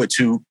allow it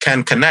to,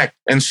 can connect.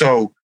 And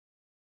so,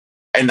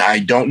 and I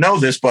don't know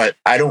this, but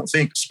I don't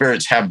think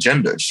spirits have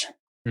genders.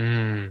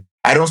 I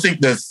don't think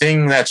the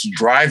thing that's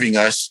driving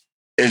us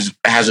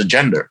has a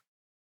gender.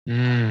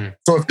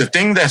 So if the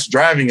thing that's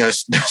driving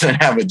us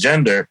doesn't have a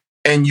gender,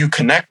 and you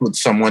connect with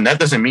someone, that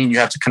doesn't mean you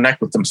have to connect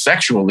with them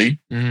sexually,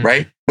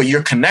 right? But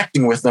you're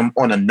connecting with them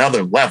on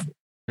another level.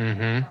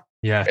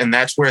 Yeah. And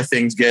that's where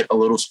things get a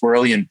little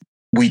squirrely, and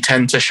we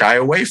tend to shy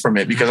away from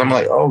it, because I'm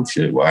like, oh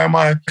shit, why am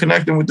I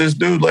connecting with this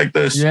dude like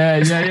this? Yeah.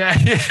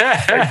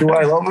 Like, do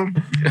I love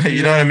him?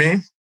 You know what I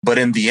mean? But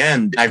in the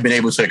end, I've been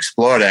able to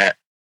explore that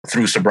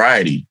through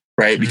sobriety,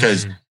 right?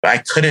 Because I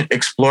couldn't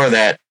explore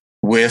that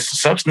with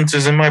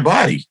substances in my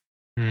body.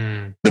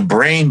 The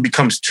brain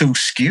becomes too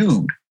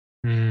skewed,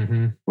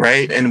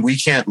 right? And we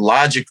can't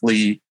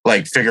logically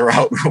figure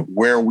out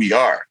where we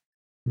are.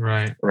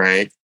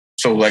 Right.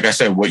 So like I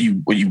said, what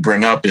you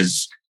bring up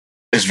is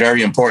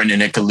very important,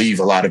 and it could leave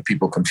a lot of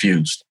people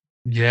confused.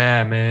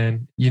 Yeah,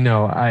 man.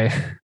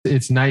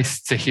 It's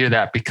nice to hear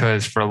that,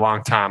 because for a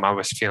long time I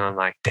was feeling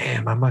like,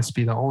 damn, I must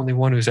be the only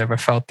one who's ever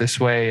felt this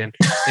way. And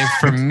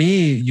for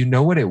me,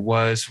 what it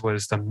was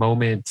the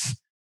moment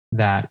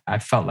that I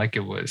felt like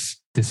it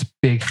was this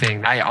big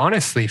thing. I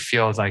honestly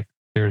feel like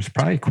there's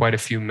probably quite a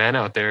few men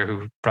out there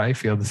who probably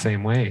feel the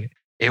same way.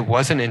 It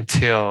wasn't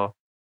until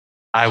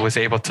I was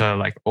able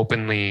to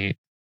openly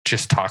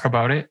just talk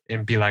about it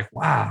and be like,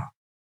 wow,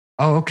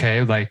 oh,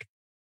 okay.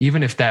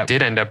 Even if that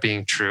did end up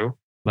being true,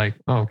 oh,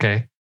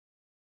 okay.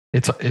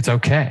 It's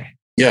okay.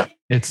 Yeah.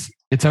 It's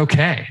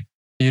okay.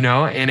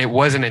 And it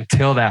wasn't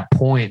until that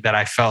point that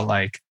I felt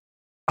like,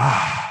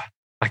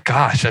 my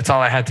gosh, that's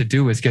all I had to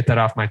do was get that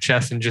off my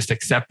chest and just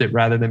accept it,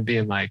 rather than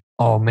being like,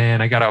 oh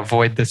man, I got to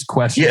avoid this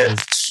question. Yeah.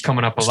 It's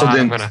coming up a lot.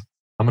 I'm going to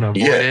avoid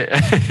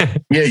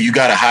it. Yeah. You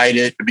got to hide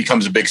it. It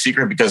becomes a big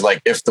secret, because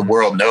if the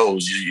world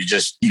knows,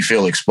 you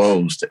feel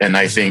exposed. And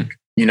I think,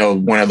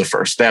 one of the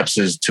first steps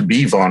is to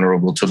be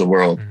vulnerable to the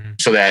world,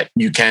 so that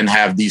you can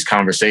have these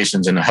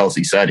conversations in a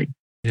healthy setting.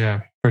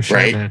 Yeah, for sure,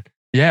 right? Man.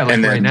 Yeah.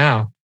 Right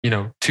now,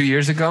 2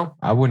 years ago,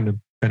 I wouldn't have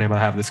been able to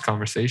have this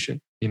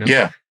conversation,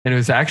 Yeah. And it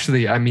was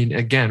actually,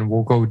 again,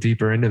 we'll go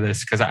deeper into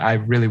this, because I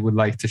really would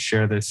like to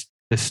share this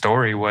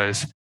story.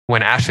 Was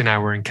when Ashley and I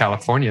were in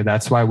California,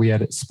 that's why we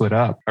had it split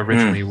up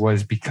originally,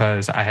 was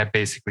because I had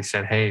basically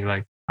said, hey,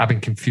 I've been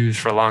confused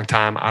for a long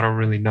time. I don't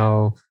really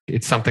know.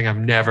 It's something I've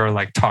never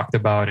talked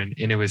about. And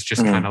it was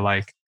just kind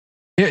of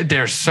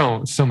there's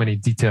so many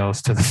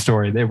details to the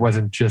story. It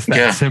wasn't just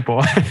that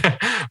simple,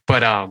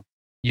 but,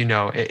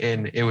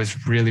 and it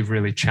was really,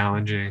 really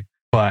challenging.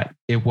 But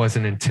it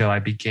wasn't until I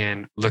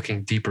began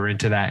looking deeper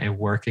into that and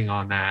working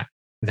on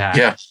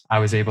that I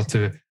was able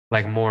to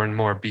more and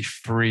more be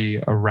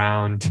free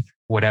around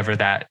whatever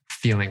that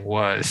feeling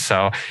was.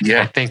 So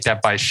I think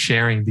that by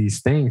sharing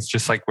these things,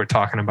 just like we're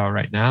talking about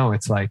right now,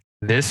 it's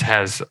this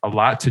has a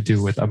lot to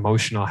do with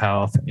emotional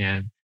health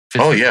and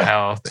physical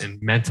health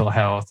and mental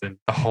health and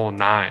the whole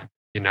nine,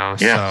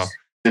 So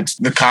it's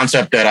the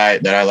concept that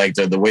I like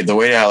the way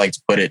that I like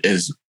to put it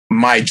is,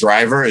 my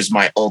driver is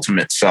my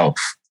ultimate self.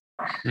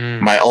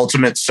 My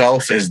ultimate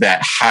self is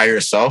that higher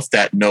self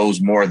that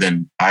knows more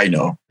than I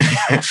know,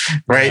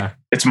 right? Yeah.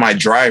 It's my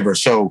driver.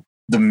 So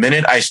the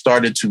minute I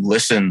started to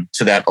listen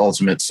to that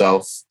ultimate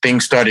self,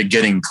 things started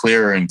getting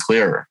clearer and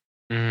clearer.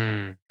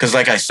 Because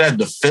like I said,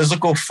 the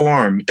physical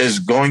form is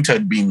going to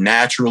be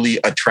naturally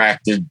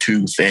attracted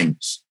to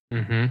things.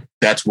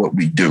 That's what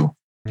we do.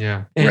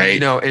 Yeah. And,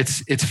 right.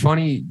 It's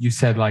funny you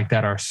said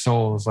that our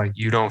souls,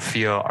 you don't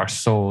feel our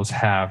souls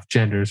have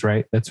genders,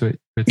 right? That's what.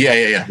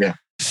 Yeah.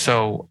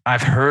 So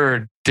I've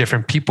heard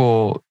different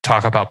people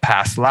talk about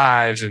past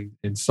lives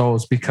and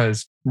souls,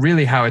 because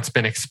really how it's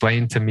been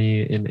explained to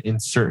me in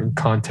certain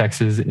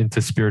contexts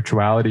into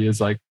spirituality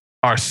is like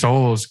our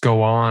souls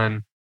go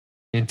on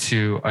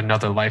into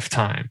another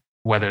lifetime,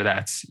 whether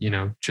that's,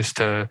 just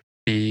to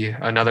be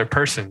another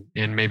person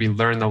and maybe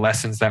learn the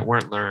lessons that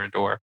weren't learned,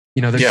 or,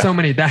 there's so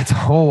many, that's a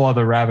whole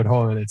other rabbit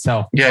hole in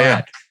itself.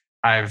 Yeah.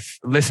 I've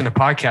listened to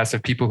podcasts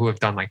of people who have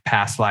done like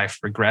past life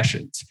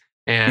regressions,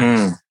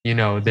 and,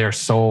 their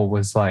soul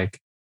was like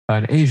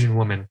an Asian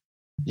woman.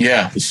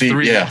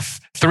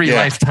 Three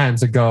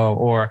lifetimes ago,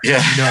 or,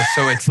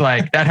 so it's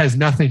like, that has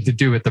nothing to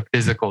do with the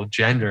physical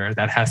gender.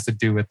 That has to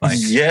do with like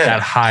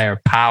that higher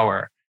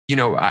power.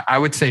 I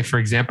would say, for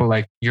example,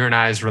 like your and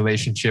I's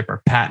relationship,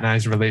 or Pat and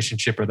I's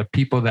relationship, or the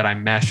people that I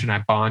mesh and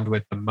I bond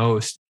with the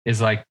most,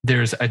 is like,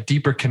 there's a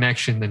deeper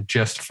connection than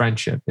just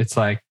friendship. It's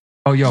like,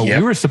 oh,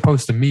 we were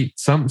supposed to meet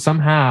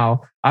somehow.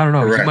 I don't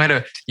know.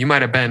 Right. You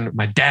might have been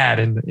my dad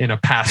in a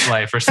past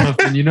life or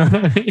something. You know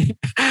what I mean?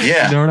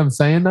 Yeah. You know what I'm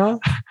saying though?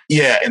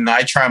 Yeah. And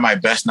I try my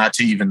best not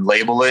to even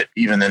label it,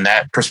 even in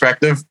that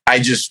perspective. I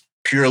just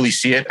purely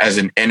see it as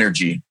an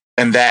energy.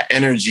 And that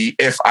energy,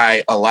 if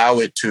I allow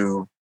it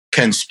to,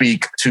 can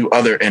speak to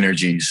other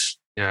energies.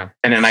 Yeah.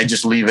 And then I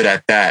just leave it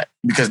at that,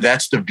 because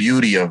that's the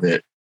beauty of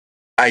it.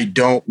 I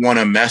don't want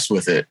to mess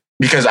with it,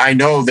 because I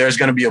know there's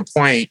going to be a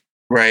point,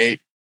 right?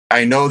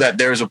 I know that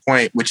there's a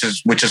point which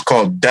is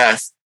called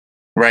death,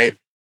 right?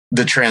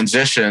 The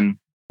transition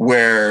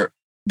where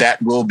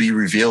that will be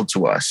revealed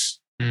to us.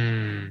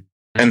 Mm.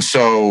 And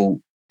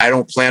so I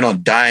don't plan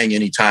on dying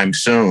anytime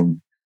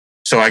soon.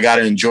 So I got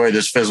to enjoy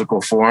this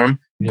physical form,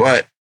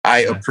 but I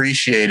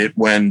appreciate it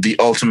when the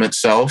ultimate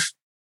self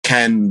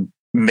can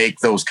make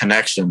those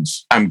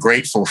connections. I'm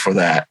grateful for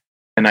that.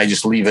 And I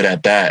just leave it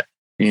at that.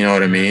 You know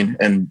what I mean?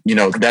 And,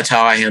 that's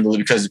how I handle it,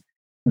 because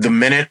the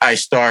minute I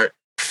start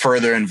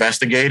further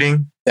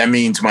investigating, that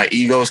means my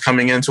ego is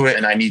coming into it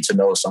and I need to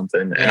know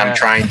something. And I'm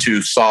trying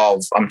to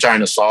solve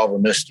a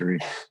mystery.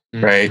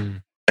 Right.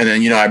 And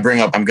then, I bring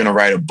up, I'm going to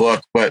write a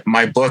book, but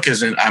my book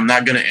I'm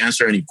not going to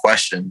answer any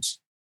questions.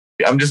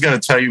 I'm just going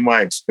to tell you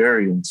my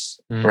experience.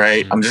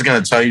 Right. I'm just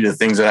going to tell you the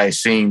things that I've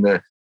seen,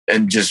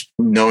 and just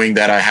knowing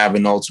that I have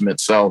an ultimate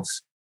self.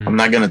 I'm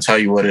not going to tell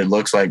you what it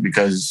looks like,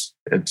 because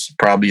it's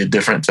probably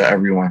different to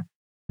everyone.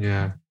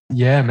 Yeah.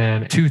 Yeah,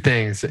 man. Two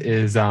things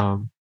is,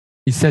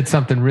 you said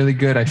something really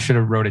good. I should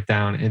have wrote it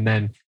down. And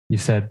then you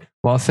said,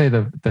 well, I'll say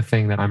the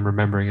thing that I'm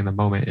remembering in the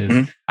moment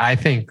is I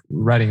think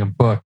writing a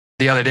book.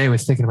 The other day I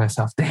was thinking to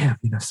myself, damn,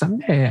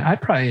 someday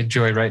I'd probably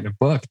enjoy writing a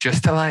book,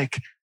 just to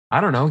like,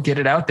 I don't know, get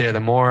it out there. The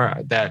more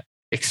that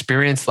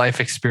life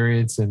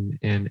experience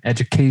and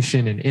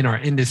education and in our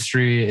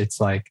industry,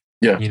 it's like,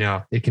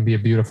 it can be a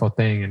beautiful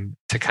thing, and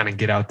to kind of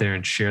get out there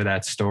and share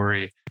that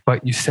story.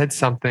 But you said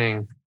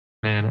something,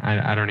 man,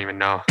 I don't even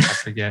know. I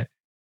forget.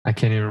 I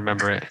can't even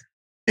remember it.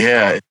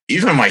 Yeah.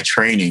 Even my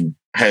training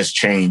has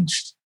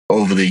changed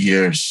over the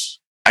years.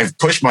 I've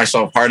pushed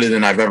myself harder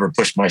than I've ever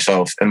pushed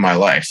myself in my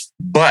life,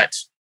 but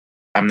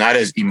I'm not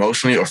as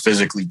emotionally or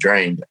physically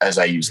drained as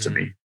I used to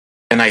be.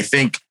 And I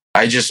think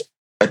I just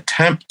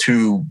attempt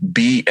to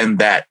be in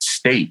that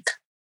state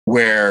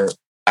where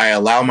I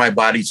allow my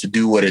body to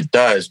do what it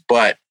does,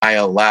 but I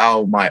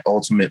allow my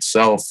ultimate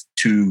self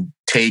to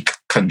take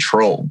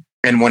control.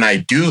 And when I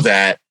do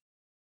that,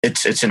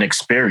 it's an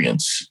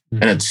experience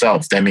in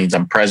itself. That means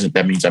I'm present.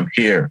 That means I'm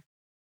here.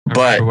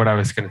 But what I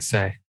was going to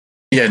say.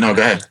 Yeah, no,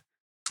 go ahead.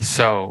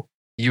 So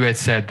you had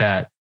said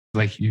that,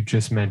 like you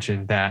just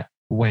mentioned, that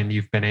when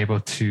you've been able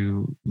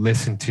to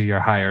listen to your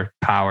higher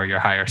power, your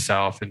higher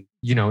self, and,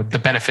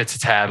 the benefits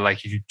it's had,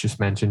 like you just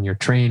mentioned, your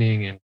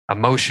training and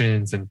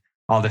emotions and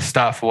all this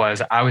stuff,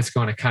 was I was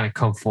going to kind of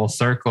come full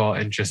circle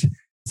and just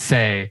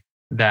say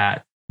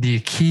that the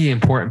key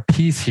important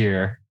piece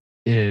here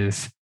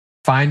is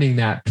finding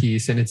that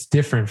peace. And it's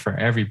different for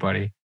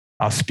everybody.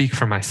 I'll speak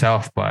for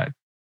myself, but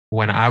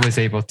when I was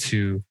able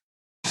to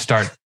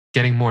start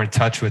getting more in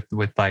touch with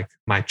like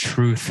my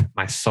truth,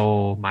 my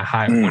soul, my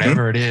high,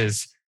 whatever it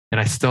is, and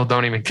I still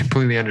don't even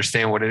completely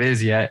understand what it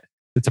is yet.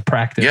 It's a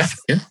practice.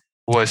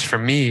 Was for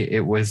me,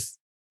 it was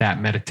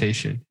that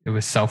meditation. It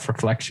was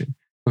self-reflection.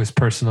 It was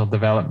personal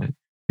development,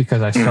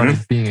 because I started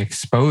being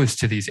exposed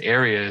to these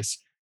areas,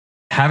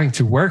 having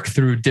to work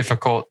through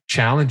difficult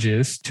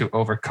challenges to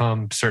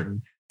overcome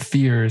certain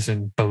fears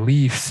and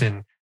beliefs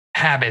and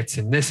habits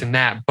and this and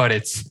that. But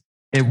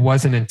it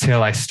wasn't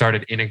until I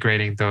started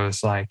integrating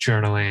those, like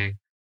journaling,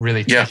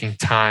 really taking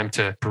time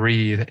to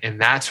breathe. And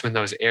that's when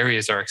those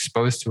areas are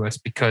exposed to us,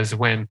 because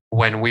when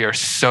we are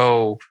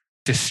so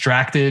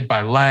distracted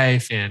by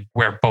life, and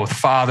we're both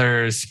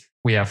fathers,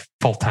 we have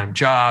full-time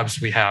jobs,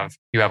 you have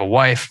a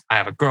wife, I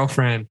have a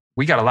girlfriend,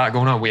 we got a lot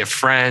going on. We have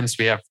friends,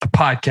 we have the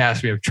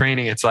podcast, we have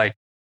training. It's like,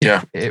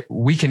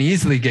 we can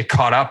easily get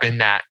caught up in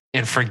that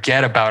and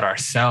forget about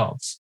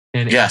ourselves.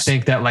 And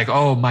think that like,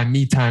 oh, my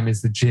me time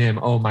is the gym.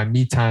 Oh, my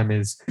me time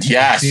is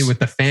being with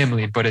the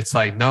family. But it's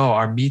like, no,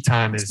 our me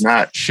time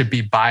should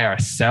be by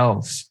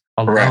ourselves,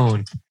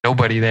 alone,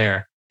 nobody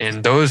there.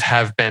 And those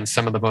have been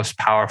some of the most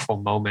powerful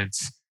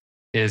moments,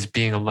 is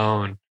being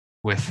alone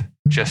with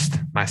just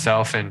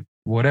myself and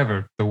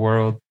whatever, the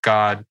world,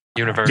 God,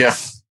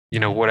 universe,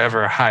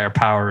 whatever higher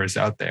power is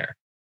out there.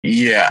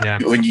 Yeah.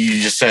 When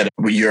you just said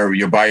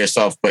you're by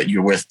yourself, but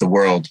you're with the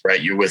world, right?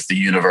 You're with the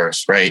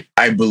universe, right?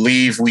 I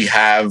believe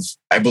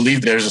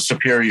there's a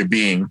superior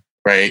being,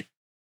 right?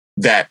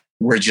 That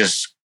we're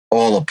just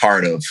all a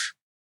part of.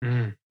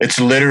 It's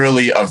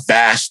literally a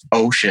vast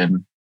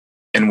ocean,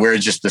 and we're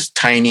just this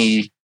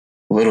tiny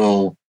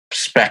little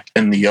speck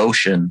in the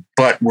ocean,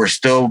 but we're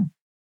still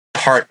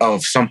part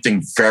of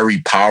something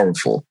very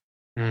powerful,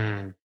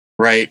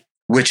 right?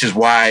 Which is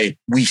why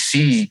we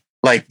see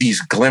like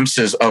these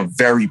glimpses of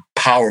very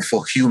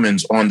powerful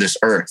humans on this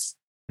earth,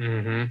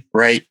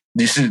 right?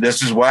 This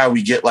is why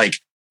we get like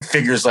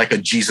figures like a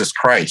Jesus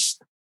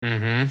Christ,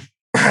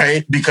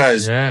 right?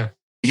 Because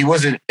he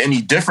wasn't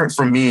any different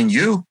from me and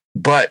you,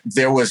 but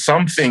there was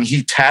something,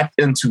 he tapped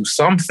into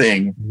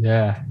something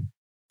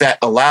that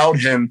allowed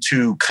him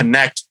to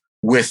connect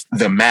with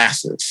the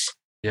masses.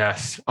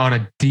 Yes, on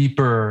a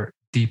deeper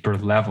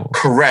level.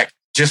 Correct.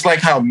 Just like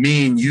how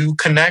me and you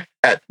connect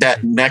at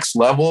that next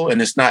level,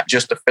 and it's not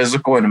just a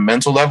physical and a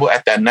mental level,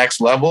 at that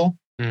next level,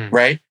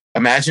 right?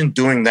 Imagine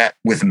doing that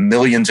with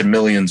millions and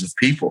millions of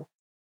people.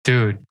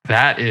 Dude,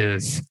 that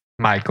is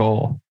my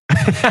goal. And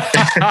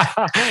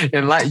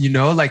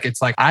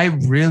it's like, I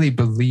really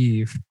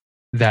believe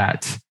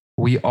that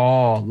we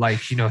all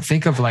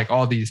think of like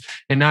all these,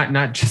 and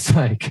not just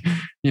like,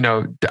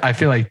 I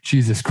feel like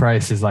Jesus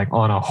Christ is like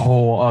on a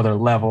whole other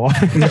level.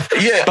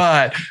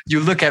 But you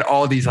look at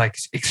all these like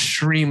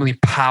extremely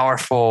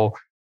powerful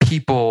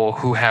people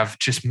who have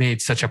just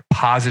made such a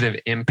positive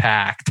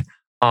impact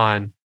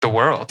on the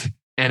world.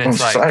 And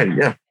it's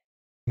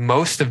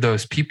most of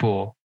those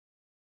people,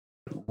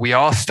 we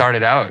all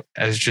started out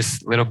as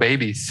just little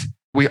babies.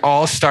 We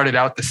all started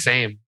out the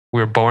same.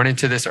 We were born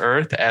into this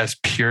earth as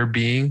pure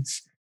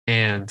beings.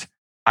 And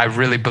I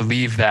really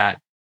believe that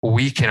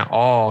we can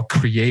all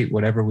create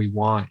whatever we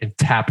want and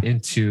tap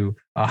into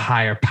a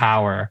higher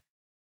power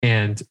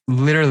and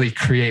literally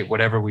create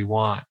whatever we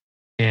want.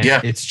 And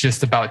it's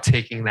just about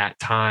taking that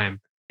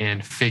time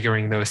and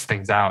figuring those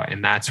things out.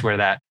 And that's where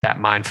that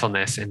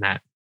mindfulness and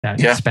that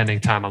spending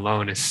time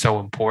alone is so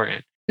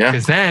important.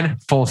 Because then,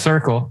 full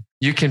circle,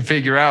 you can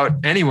figure out,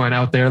 anyone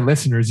out there,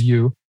 listeners,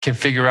 you can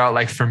figure out,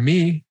 like for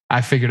me, I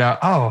figured out,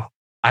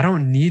 I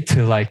don't need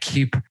to like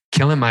keep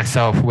killing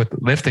myself with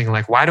lifting.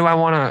 Like, why do I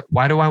want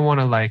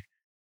to like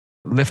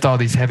lift all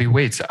these heavy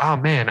weights? Oh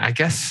man, I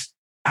guess,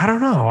 I don't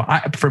know.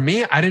 For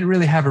me, I didn't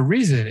really have a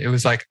reason. It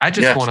was like, I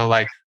just want to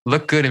like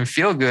look good and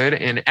feel good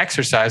and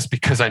exercise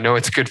because I know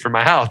it's good for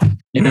my health,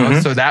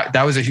 So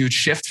that was a huge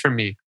shift for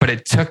me, but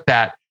it took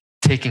that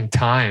taking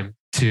time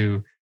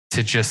to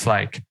just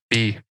like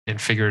be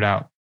and figure it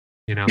out,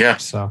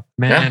 So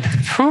man,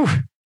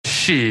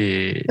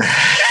 shit.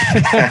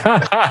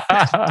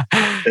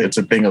 It's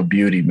a thing of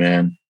beauty,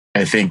 man.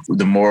 I think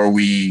the more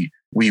we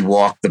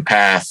walk the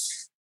path,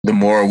 the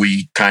more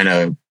we kind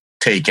of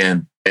take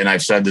in. And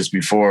I've said this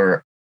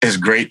before, it's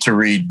great to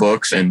read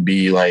books and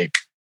be like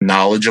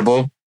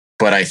knowledgeable,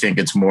 but I think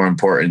it's more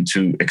important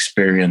to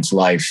experience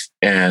life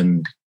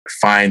and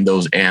find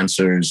those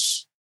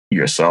answers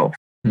yourself.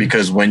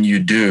 Because when you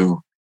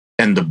do,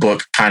 and the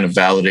book kind of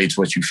validates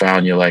what you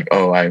found, you're like,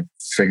 oh, I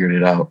figured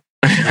it out.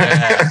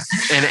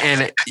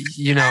 And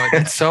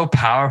it's so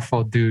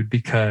powerful, dude,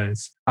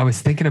 because I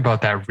was thinking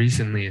about that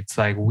recently. It's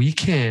like, we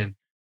can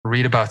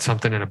read about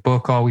something in a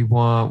book all we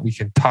want. We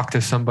can talk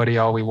to somebody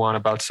all we want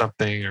about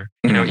something, or,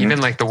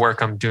 even like the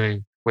work I'm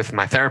doing with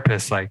my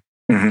therapist, like,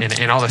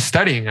 and all the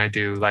studying I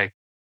do, like,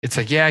 it's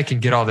like, I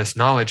can get all this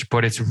knowledge,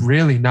 but it's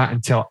really not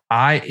until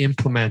I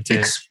implement it,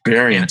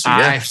 experience, and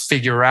I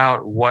figure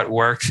out what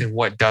works and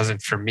what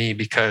doesn't for me.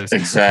 Because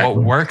what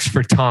works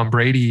for Tom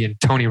Brady and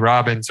Tony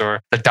Robbins or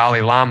the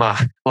Dalai Lama,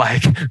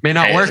 like, may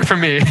not work for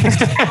me. You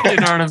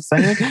know what I'm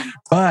saying?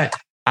 But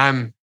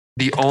I'm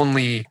the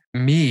only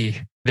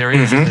me there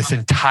is in this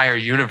entire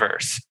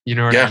universe. You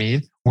know what I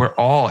mean? We're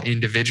all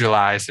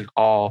individualized and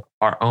all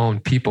our own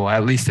people,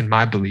 at least in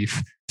my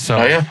belief.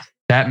 So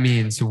that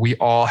means we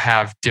all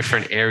have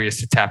different areas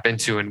to tap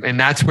into. And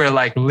that's where,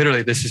 like,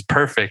 literally this is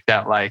perfect,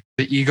 that like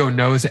the ego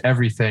knows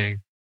everything.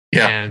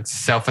 And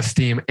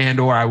self-esteem, and,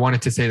 or I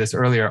wanted to say this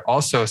earlier,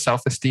 also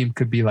self-esteem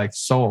could be like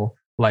soul,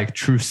 like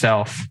true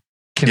self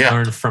can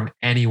learn from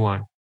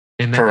anyone.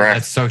 And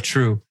that's so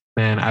true,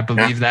 man. I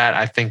believe that.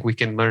 I think we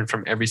can learn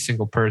from every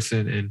single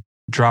person and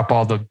drop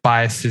all the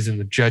biases and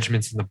the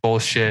judgments and the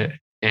bullshit.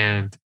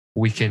 And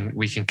we can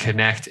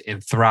connect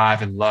and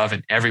thrive and love,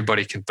 and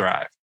everybody can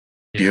thrive.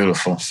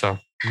 Beautiful. So,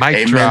 mic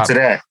Amen drop. to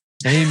that.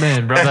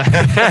 Amen, brother.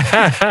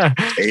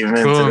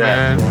 Amen to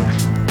that. Man.